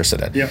to be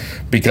interested in. Yep.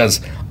 Because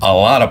a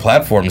lot of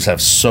platforms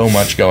have so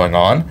much going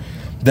on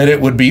that it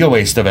would be a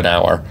waste of an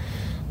hour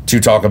to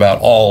talk about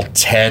all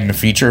 10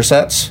 feature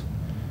sets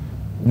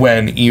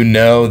when you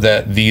know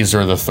that these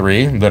are the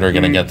 3 that are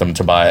going to get them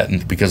to buy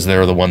it, because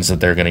they're the ones that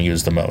they're going to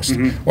use the most.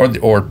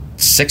 Or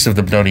 6 of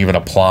them don't even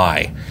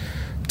apply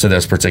to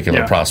this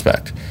particular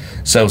prospect.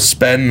 So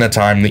spend the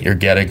time that you're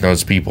getting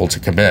those people to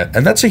commit.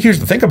 And that's a huge,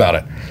 think about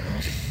it.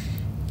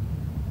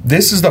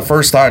 This is the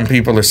first time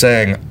people are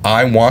saying,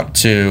 I want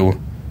to,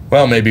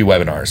 well, maybe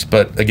webinars,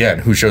 but again,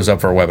 who shows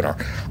up for a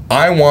webinar?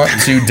 I want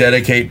to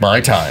dedicate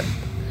my time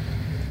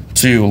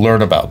to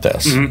learn about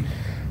this.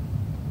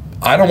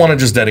 I don't want to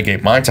just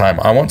dedicate my time.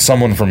 I want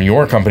someone from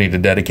your company to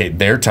dedicate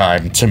their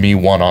time to me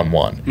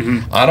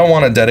one-on-one. I don't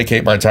want to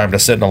dedicate my time to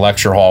sit in a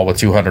lecture hall with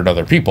 200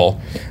 other people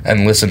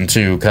and listen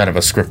to kind of a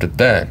scripted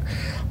thing.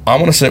 I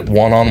want to sit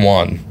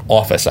one-on-one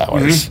office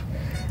hours.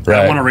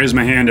 Right? I want to raise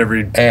my hand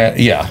every...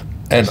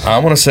 And I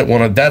want to sit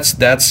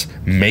that's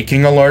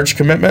making a large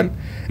commitment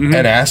and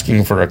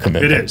asking for a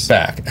commitment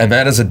back. And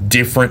that is a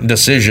different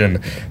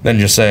decision than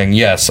just saying,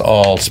 yes,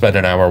 I'll spend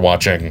an hour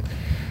watching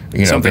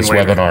this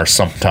later. Webinar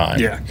sometime.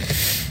 Yeah.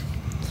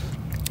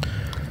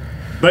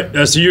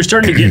 But so you're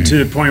starting to get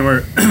to the point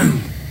where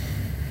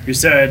you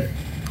said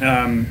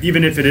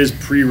even if it is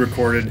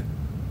pre-recorded,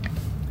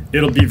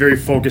 it'll be very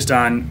focused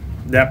on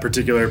that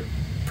particular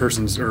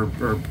person's or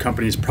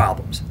company's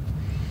problems.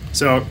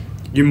 So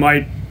you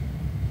might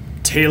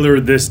tailor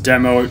this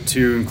demo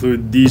to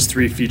include these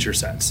 3 feature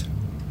sets.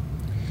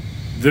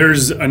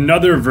 There's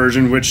another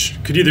version which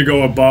could either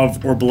go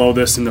above or below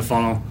this in the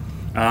funnel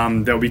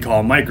that we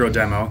call micro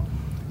demo,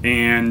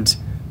 and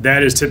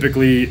that is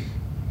typically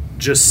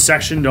just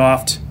sectioned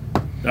off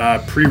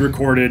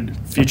pre-recorded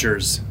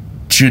features.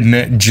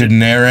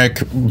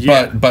 Generic,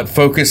 but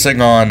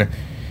focusing on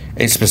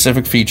a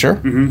specific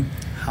feature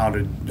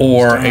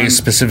or a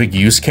specific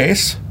use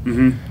case,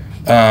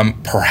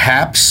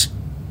 perhaps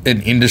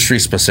an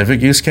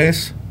industry-specific use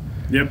case.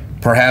 Yep.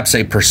 Perhaps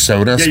a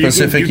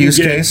persona-specific use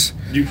case.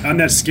 On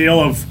that scale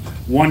of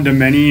 1 to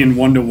many and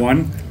 1 to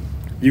 1,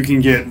 you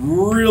can get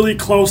really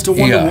close to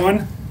 1 to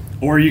 1,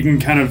 or you can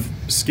kind of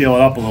scale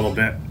it up a little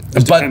bit.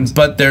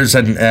 But there's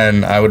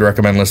and I would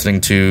recommend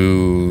listening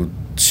to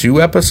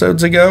 2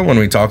 episodes ago when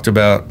we talked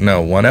about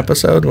 1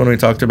 episode when we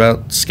talked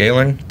about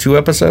scaling. 2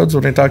 episodes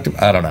when we talked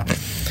about, I don't know.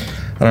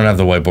 I don't have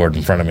the whiteboard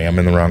in front of me. I'm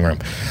in the wrong room.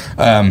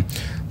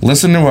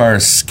 Listen to our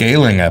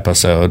scaling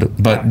episode,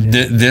 but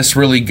this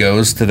really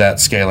goes to that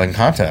scaling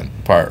content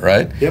part,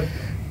 right? Yep.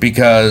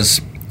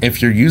 Because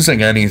if you're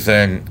using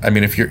anything, I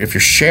mean, if you're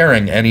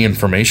sharing any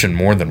information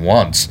more than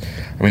once,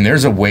 I mean,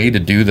 there's a way to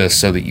do this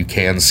so that you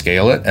can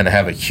scale it and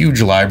have a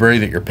huge library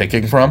that you're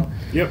picking from.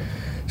 Yep.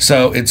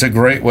 So it's a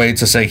great way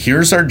to say,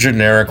 here's our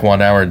generic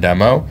 1-hour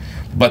demo,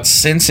 but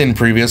since in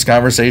previous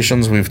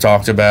conversations we've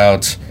talked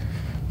about,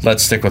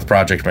 let's stick with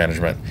project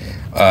management,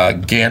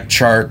 Gantt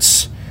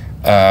charts,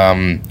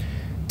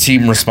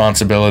 team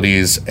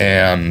responsibilities,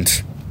 and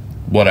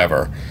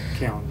whatever.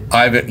 Calendar.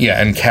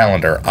 And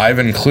calendar. I've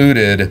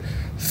included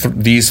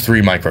these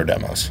 3 micro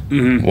demos,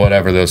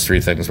 whatever those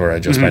 3 things were I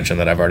just mentioned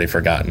that I've already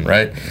forgotten,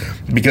 right?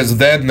 Because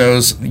then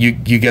those you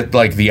get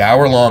like the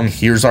hour-long,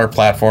 here's our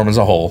platform as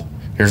a whole,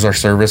 here's our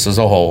service as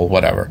a whole,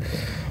 whatever.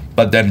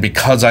 But then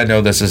because I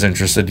know this is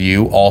interested to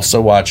you,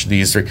 also watch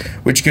these 3,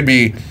 which could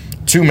be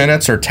 2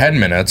 minutes or 10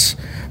 minutes,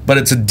 but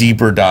it's a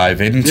deeper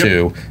dive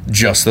into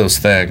just those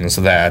things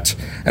and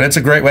it's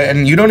a great way.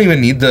 And you don't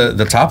even need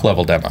the top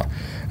level demo.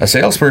 A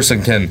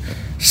salesperson can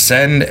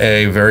send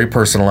a very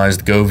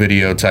personalized Go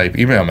video type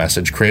email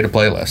message, create a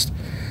playlist,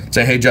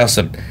 say, hey,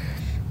 Justin,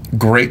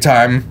 great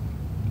time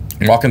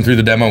walking through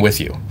the demo with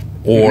you.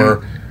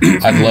 Or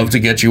I'd love to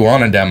get you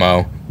on a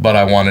demo, but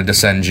I wanted to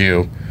send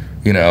you,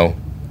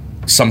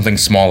 something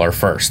smaller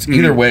first.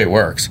 Either way it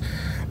works.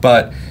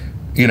 But,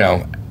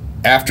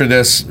 after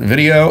this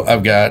video,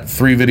 I've got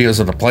 3 videos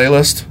of the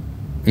playlist,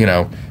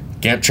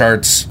 Gantt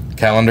charts,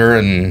 calendar,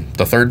 and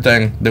the third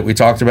thing that we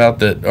talked about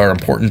that are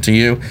important to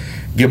you.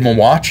 Give them a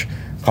watch,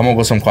 come up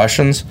with some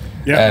questions,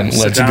 and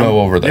let's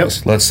go over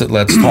those. Yep.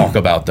 Let's talk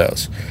about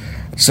those.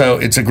 So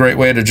it's a great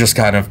way to just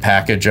kind of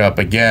package up,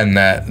 again,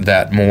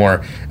 that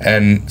more.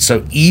 And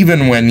so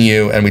even when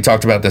and we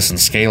talked about this in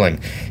scaling,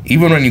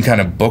 even when you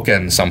kind of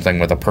bookend something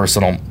with a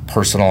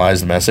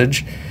personalized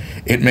message,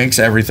 it makes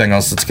everything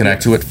else that's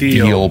connected to it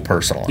feel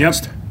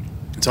personalized. Yep.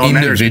 It's all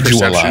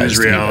individualized. Perception is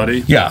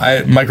reality.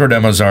 Yeah, micro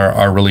demos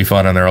are really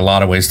fun, and there are a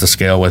lot of ways to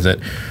scale with it.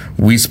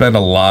 We spend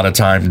a lot of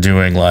time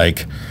doing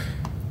like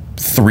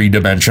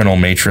 3-dimensional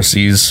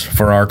matrices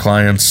for our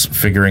clients,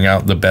 figuring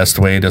out the best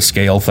way to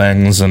scale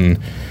things and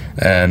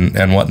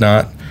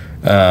whatnot.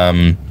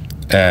 And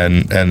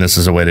this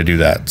is a way to do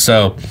that.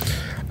 So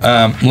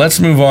let's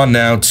move on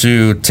now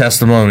to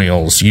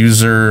testimonials,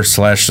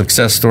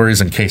 user/success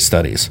stories, and case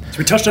studies. So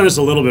we touched on this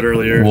a little bit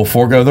earlier. We'll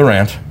forego the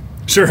rant.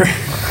 Sure.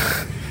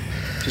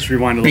 Just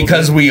rewind a little bit.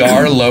 Because we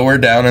are lower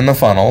down in the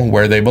funnel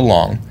where they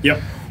belong. Yep.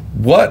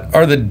 What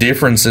are the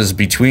differences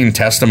between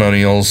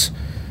testimonials,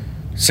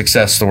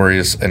 success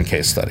stories, and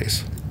case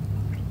studies?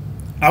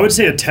 I would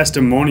say a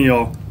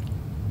testimonial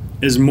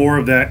is more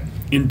of that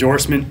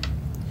endorsement,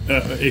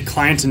 a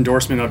client's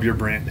endorsement of your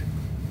brand,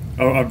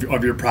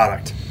 of your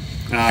product.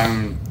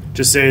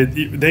 Just say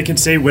they can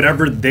say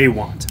whatever they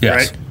want.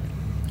 Yes.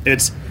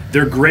 Right?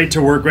 They're great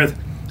to work with.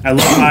 I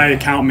love my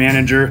account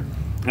manager.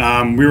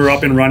 We were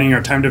up and running.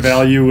 Our time to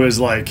value was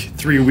like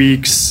 3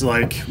 weeks,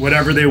 like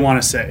whatever they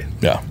want to say.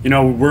 Yeah.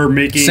 We're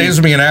making...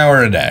 Saves me an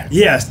hour a day.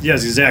 Yes,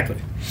 exactly.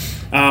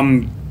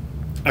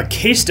 A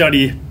case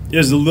study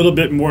is a little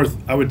bit more,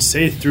 I would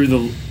say, through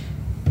the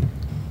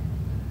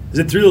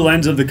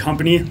lens of the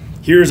company.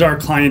 Here's our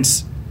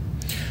client's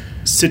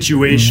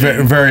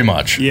situation. Very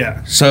much.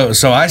 Yeah.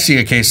 So I see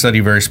a case study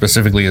very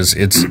specifically as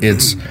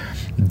it's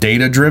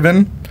data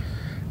driven,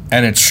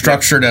 and it's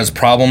structured as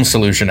problem,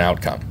 solution,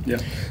 outcome. Yeah.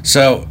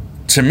 So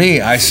to me,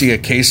 I see a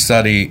case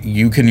study,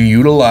 you can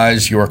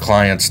utilize your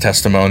client's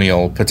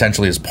testimonial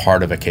potentially as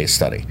part of a case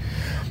study.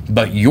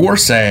 But you're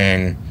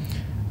saying,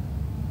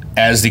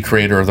 as the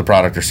creator of the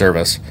product or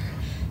service,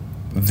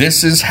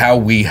 this is how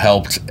we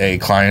helped a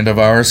client of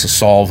ours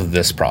solve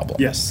this problem.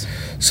 Yes.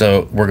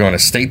 So we're going to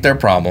state their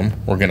problem.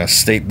 We're going to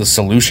state the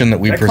solution that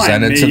we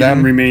presented to them.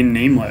 Even remain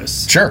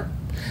nameless. Sure.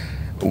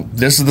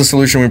 This is the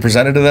solution we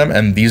presented to them,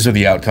 and these are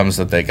the outcomes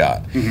that they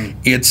got. Mm-hmm.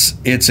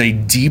 It's a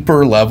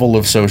deeper level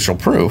of social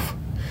proof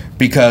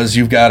because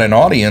you've got an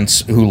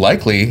audience who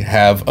likely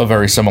have a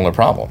very similar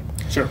problem.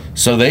 Sure.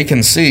 So they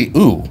can see,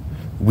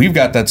 we've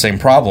got that same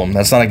problem.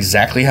 That's not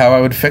exactly how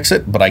I would fix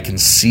it, but I can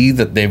see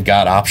that they've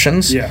got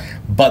options. Yeah.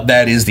 But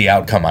that is the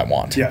outcome I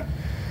want. Yeah.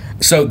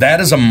 So that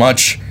is a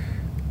much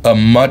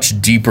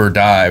deeper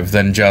dive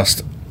than just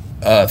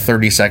a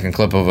 30-second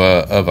clip of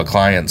a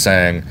client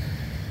saying,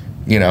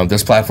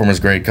 this platform is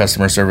great,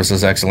 customer service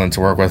is excellent to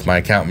work with, my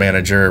account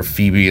manager,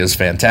 Phoebe, is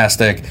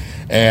fantastic,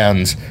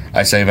 and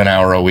I save an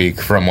hour a week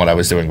from what I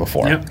was doing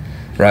before. Yep.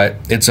 Right?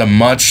 It's a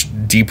much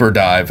deeper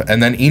dive.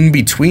 And then in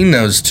between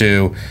those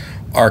two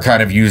are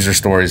kind of user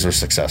stories or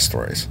success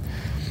stories.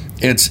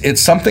 It's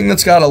something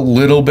that's got a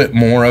little bit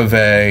more of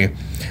a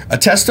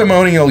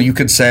testimonial. You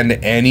could send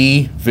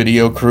any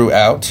video crew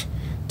out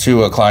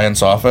to a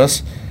client's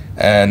office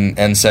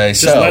and say,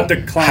 just let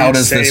the client how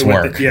does this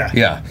work?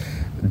 Yeah.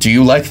 Do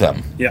you like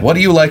them? Yeah. What do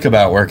you like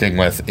about working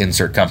with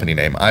insert company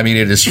name? I mean,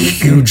 it is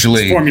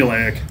hugely it's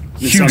formulaic.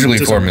 Hugely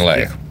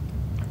formulaic. Yeah.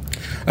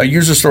 A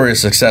user story, a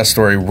success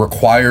story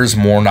requires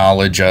more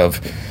knowledge of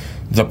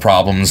the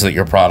problems that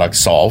your product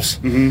solves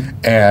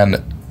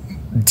and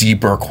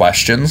deeper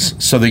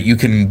questions so that you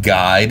can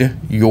guide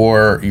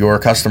your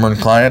customer and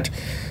client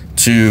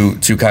to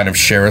kind of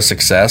share a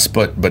success,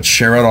 but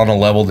share it on a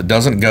level that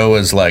doesn't go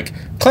as like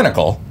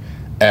clinical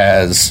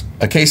as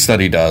a case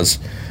study does,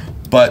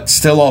 but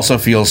still also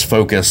feels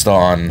focused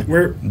on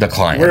the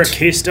client. Where a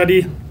case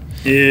study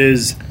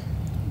is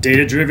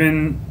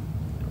data-driven,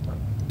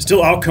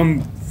 still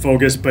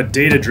outcome-focused, but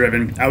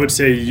data-driven, I would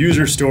say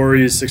user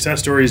stories,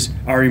 success stories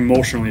are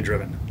emotionally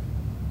driven.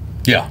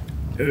 Yeah.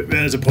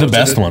 As opposed the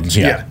best ones,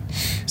 yeah.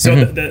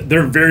 So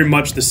they're very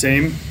much the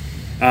same.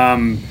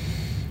 And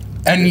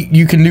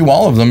you can do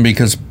all of them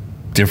because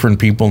different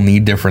people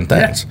need different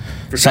things. Yeah,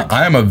 for sure. So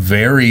I am a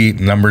very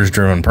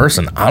numbers-driven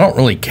person. I don't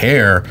really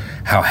care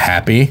how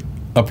happy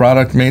a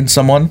product made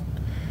someone.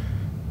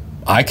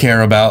 I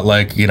care about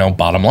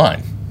bottom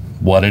line.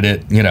 What did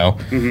it,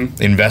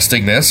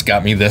 investing this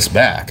got me this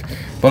back.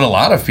 But a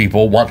lot of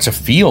people want to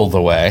feel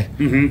the way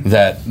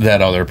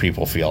that other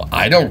people feel.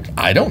 I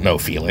don't know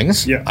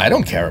feelings. Yeah. I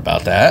don't care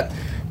about that.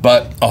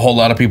 But a whole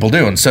lot of people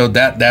do. And so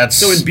that's,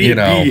 so in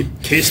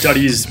B2B, case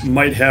studies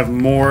might have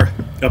more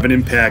of an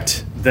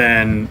impact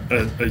than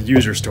a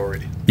user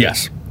story.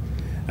 Yes.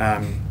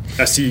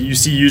 You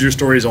see user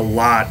stories a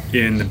lot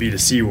in the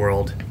B2C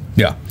world.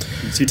 Yeah.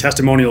 You see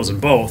testimonials in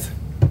both.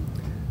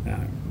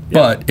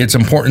 But it's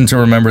important to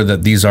remember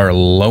that these are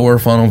lower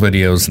funnel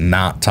videos,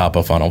 not top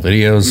of funnel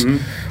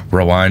videos.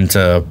 Rewind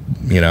to,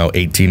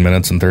 18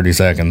 minutes and 30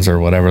 seconds or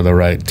whatever the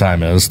right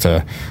time is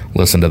to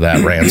listen to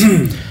that rant.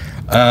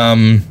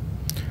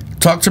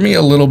 Talk to me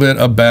a little bit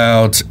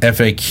about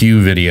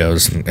FAQ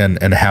videos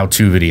and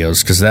how-to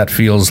videos, because that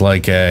feels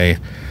like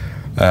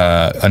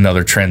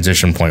another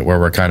transition point where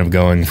we're kind of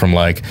going from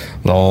like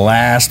the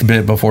last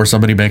bit before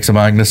somebody makes a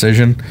buying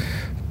decision,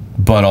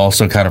 but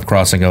also kind of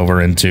crossing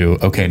over into,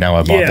 okay, now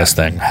I bought this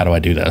thing. How do I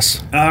do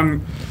this?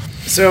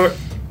 So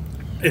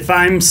if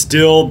I'm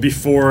still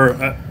before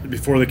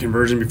the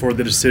conversion, before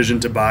the decision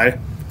to buy,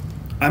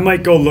 I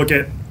might go look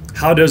at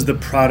how does the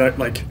product,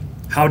 like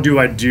how do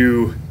I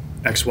do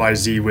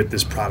XYZ with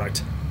this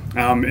product?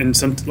 And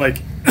some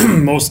like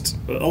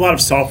a lot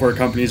of software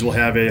companies will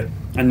have a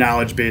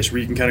knowledge base where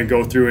you can kind of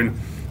go through and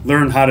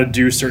learn how to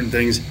do certain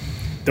things.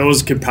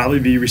 Those could probably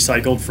be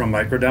recycled from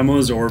micro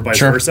demos or vice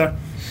versa.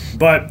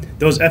 But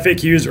those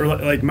FAQs or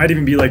like might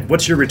even be like,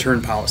 what's your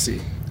return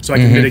policy? So I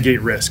can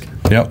mitigate risk.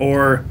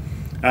 Or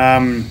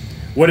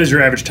what is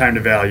your average time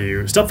to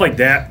value? Stuff like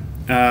that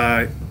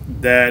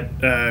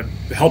that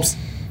helps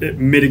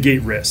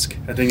mitigate risk,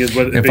 I think is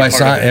what.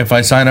 If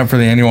I sign up for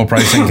the annual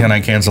pricing, can I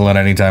cancel at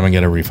any time and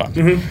get a refund?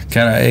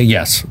 Can I?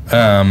 Yes.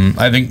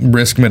 I think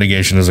risk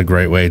mitigation is a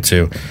great way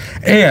too,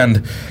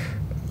 and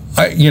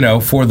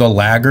for the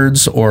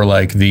laggards or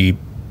like the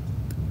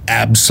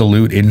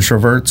absolute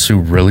introverts who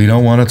really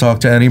don't want to talk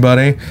to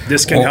anybody,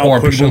 this can help,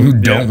 or people who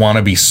don't want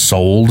to be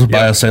sold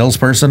by a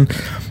salesperson.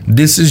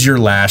 This is your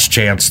last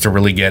chance to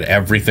really get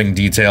everything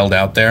detailed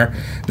out there.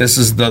 This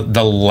is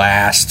the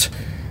last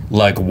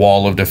like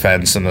wall of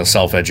defense and the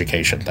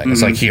self-education thing.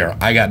 It's like, here,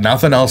 I got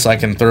nothing else I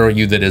can throw at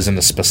you that isn't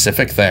a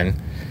specific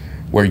thing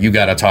where you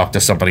got to talk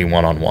to somebody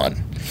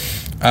one-on-one.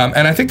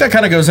 And I think that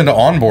kind of goes into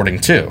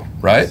onboarding too,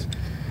 right?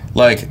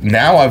 Like,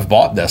 now I've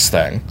bought this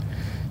thing.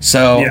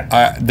 So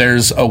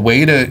there's a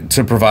way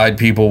to provide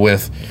people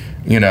with,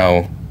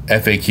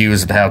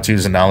 FAQs and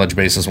how-tos and knowledge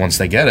bases once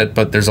they get it.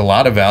 But there's a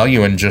lot of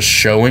value in just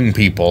showing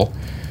people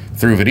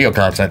through video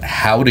content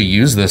how to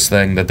use this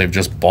thing that they've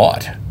just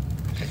bought,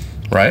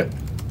 right?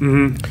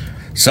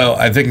 So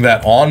I think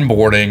that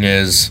onboarding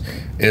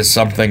is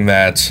something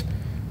that's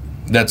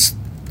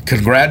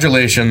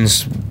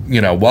congratulations,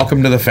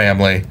 welcome to the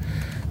family.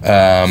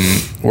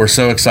 We're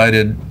so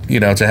excited,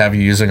 to have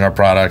you using our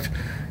product.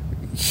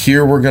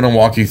 Here we're going to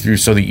walk you through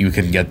so that you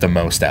can get the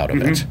most out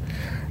of it,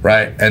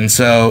 right? And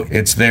so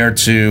it's there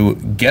to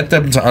get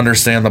them to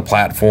understand the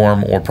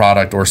platform or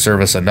product or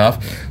service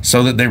enough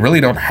so that they really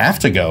don't have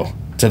to go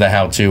to the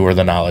how-to or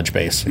the knowledge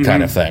base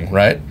kind of thing,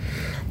 right?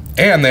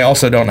 And they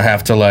also don't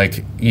have to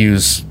like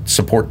use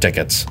support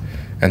tickets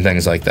and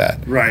things like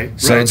that. Right.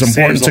 So it's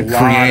important to create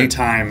a lot of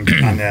time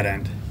on that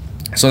end.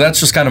 So that's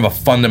just kind of a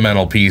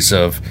fundamental piece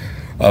of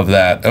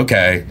that.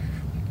 Okay,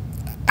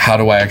 how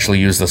do I actually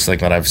use this thing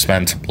that I've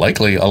spent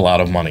likely a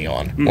lot of money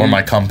on, or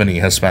my company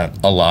has spent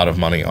a lot of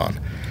money on?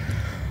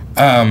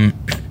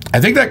 I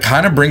think that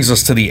kind of brings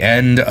us to the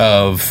end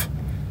of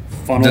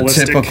the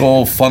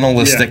typical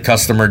funnelistic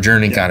customer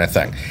journey kind of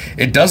thing.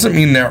 It doesn't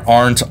mean there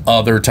aren't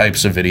other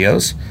types of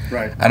videos.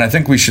 Right. And I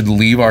think we should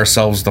leave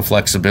ourselves the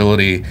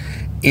flexibility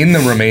in the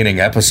remaining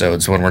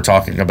episodes when we're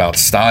talking about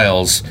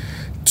styles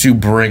to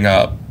bring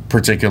up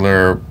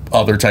particular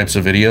other types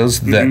of videos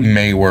that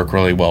may work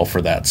really well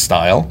for that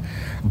style.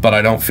 But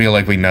I don't feel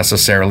like we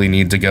necessarily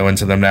need to go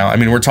into them now. I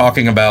mean, we're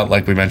talking about,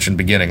 like we mentioned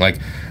beginning, like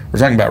we're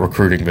talking about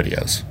recruiting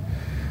videos,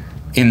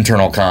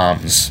 internal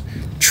comms,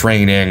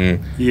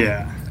 training.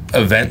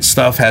 Event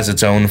stuff has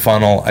its own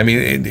funnel. I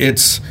mean,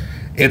 it's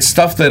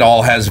stuff that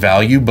all has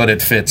value, but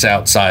it fits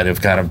outside of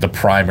kind of the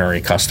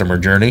primary customer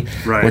journey,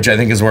 which I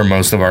think is where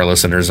most of our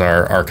listeners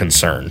are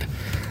concerned,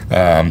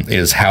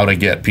 is how to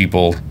get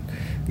people,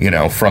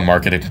 from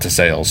marketing to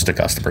sales to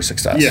customer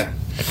success.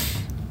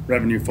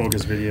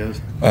 Revenue-focused videos.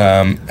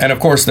 And, of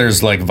course,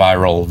 there's, like,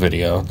 viral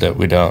video that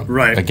we don't.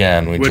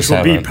 Again, which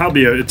will be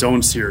probably its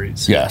own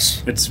series.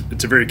 Yes.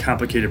 It's a very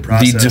complicated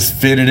process. The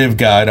definitive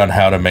guide on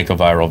how to make a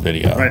viral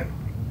video. Right.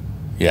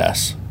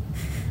 Yes.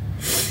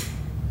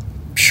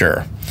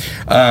 Sure.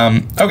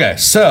 Okay,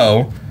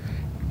 so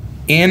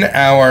in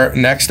our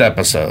next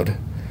episode,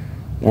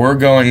 we're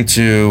going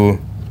to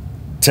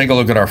take a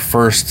look at our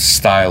first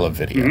style of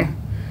video.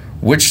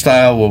 Which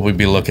style will we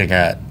be looking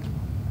at?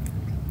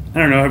 I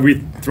don't know. Have we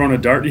thrown a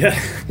dart yet?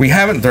 We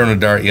haven't thrown a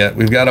dart yet.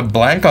 We've got a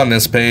blank on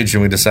this page,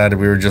 and we decided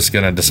we were just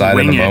going to decide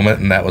in the moment,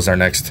 and that was our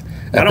next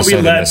episode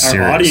in this series.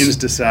 Why don't we let our audience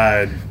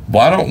decide?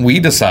 Why don't we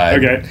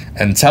decide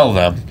and tell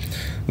them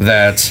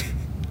that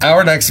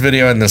our next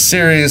video in this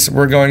series,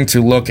 we're going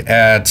to look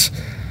at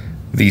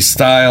the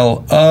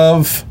style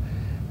of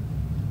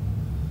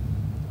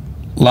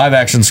live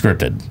action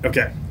scripted.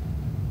 Okay.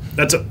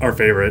 That's our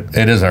favorite.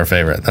 It is our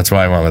favorite. That's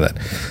why I went with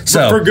it.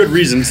 So for good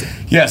reasons.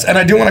 Yes, and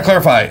I do want to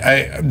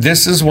clarify.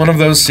 This is one of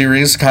those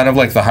series, kind of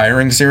like the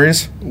hiring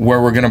series,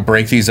 where we're going to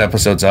break these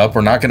episodes up.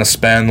 We're not going to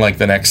spend like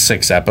the next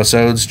 6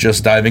 episodes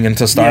just diving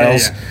into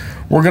styles.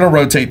 we're going to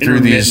rotate through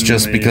these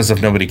just Intermittently. because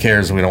if nobody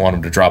cares, we don't want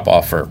them to drop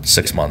off for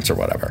 6 months or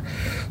whatever.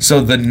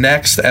 So the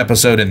next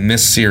episode in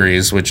this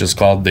series, which is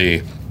called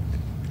the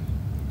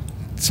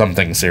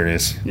something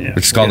series, Yeah,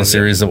 which is called the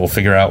series that we'll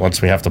figure out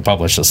once we have to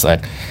publish this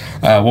thing,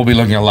 we'll be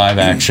looking at live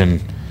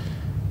action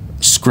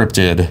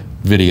scripted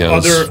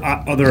videos.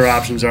 Other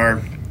options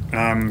are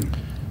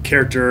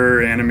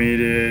character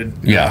animated,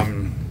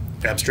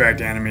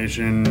 abstract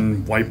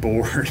animation,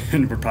 whiteboard,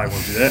 and we probably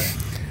won't do that.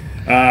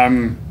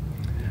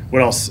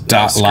 What else?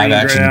 Live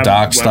action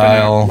doc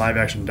style. Live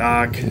action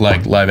doc.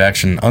 Like live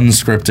action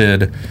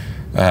unscripted.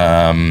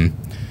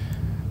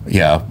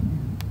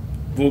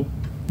 Well,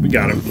 we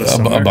got a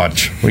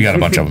bunch. We got a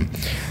bunch of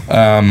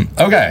them.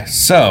 Okay,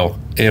 so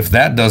if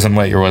that doesn't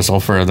wet your whistle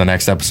for the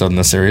next episode in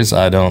the series,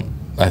 I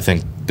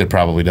think it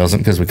probably doesn't,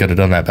 because we could have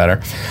done that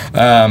better.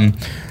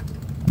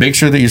 Make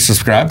sure that you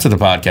subscribe to the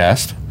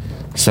podcast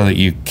so that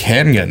you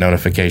can get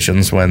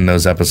notifications when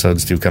those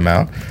episodes do come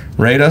out.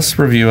 Rate us,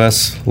 review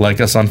us, like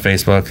us on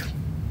Facebook.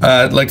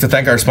 I'd like to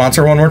thank our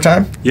sponsor one more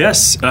time.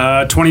 Yes,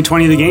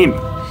 2020 the game.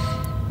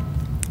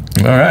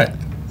 All right.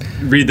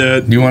 Read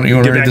the. You want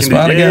to read the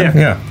spot again?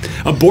 Yeah.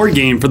 A board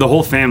game for the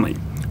whole family.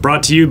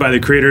 Brought to you by the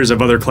creators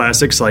of other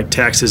classics like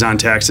Taxes on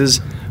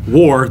Taxes,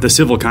 War, the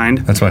Civil Kind.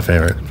 That's my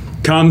favorite.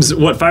 Comes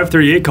what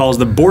 538 calls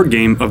the board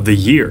game of the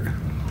year.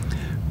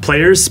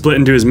 Players split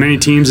into as many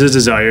teams as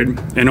desired,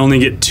 and only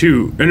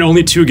two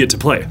get to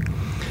play.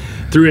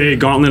 Through a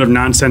gauntlet of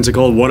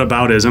nonsensical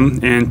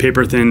whataboutism and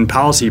paper-thin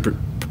policy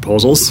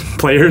proposals,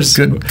 players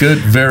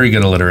very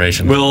good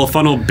alliteration. will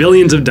funnel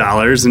billions of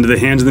dollars into the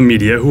hands of the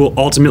media, who will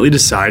ultimately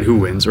decide who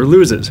wins or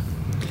loses.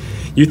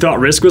 You thought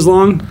Risk was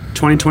long?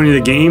 2020 the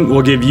game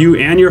will give you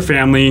and your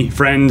family,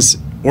 friends,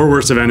 or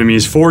worst of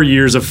enemies 4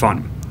 years of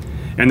fun.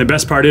 And the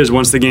best part is,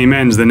 once the game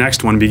ends, the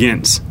next one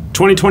begins.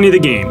 2020 the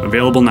game,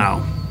 available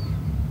now.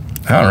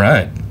 All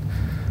right.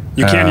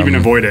 You can't even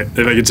avoid it.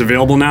 Like, it's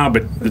available now,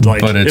 but it'll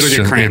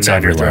get crammed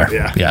down your throat.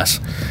 Yeah. Yes.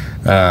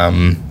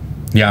 I'm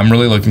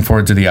really looking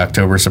forward to the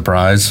October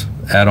surprise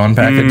add-on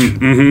package.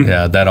 Mm-hmm.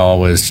 Yeah, that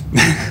always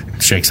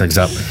shakes things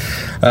up.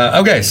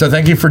 Okay, so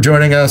thank you for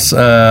joining us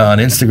on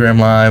Instagram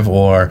Live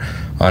or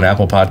on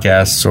Apple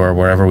Podcasts or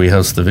wherever we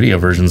host the video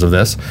versions of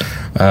this.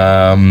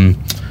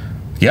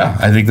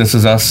 I think this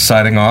is us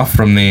signing off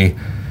from the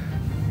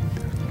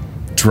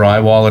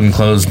drywall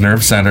enclosed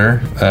nerve center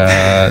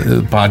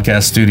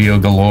podcast studio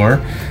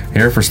galore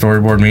here for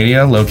Storyboard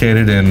Media,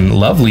 located in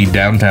lovely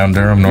downtown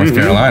Durham, North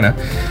Carolina.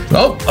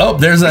 Oh,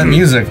 there's that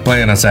music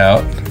playing us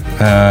out.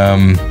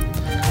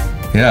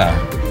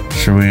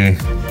 Should we?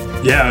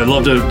 Yeah, I'd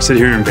love to sit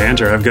here and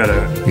banter. I've got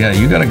to. Yeah,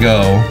 you gotta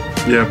go.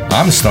 Yep.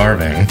 I'm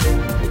starving.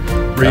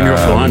 Where you go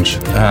for lunch?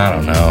 I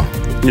don't know.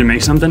 You gonna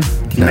make something?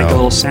 No. Make a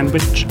little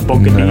sandwich,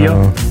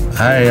 bocadillo.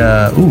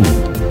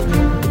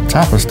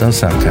 Tapas does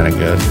sound kind of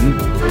good.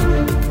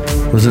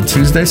 Was it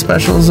Tuesday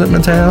specials at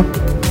Mateo?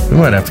 We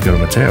might have to go to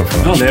Mateo for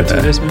lunch. Oh, they have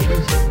today. Tuesday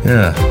specials?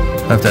 Yeah.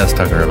 I have to ask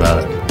Tucker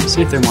about it.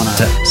 See if they want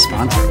to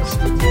sponsor us.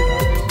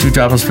 2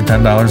 tapas for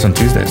 $10 on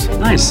Tuesdays.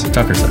 Nice.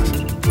 Tucker says.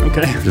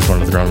 Okay. Just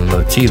wanted to throw in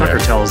another T there.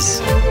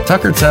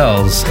 Tucker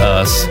tells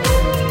us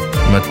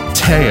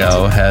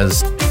Mateo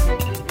has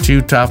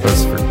 2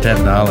 tapas for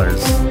 $10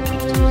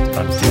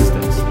 on Tuesday.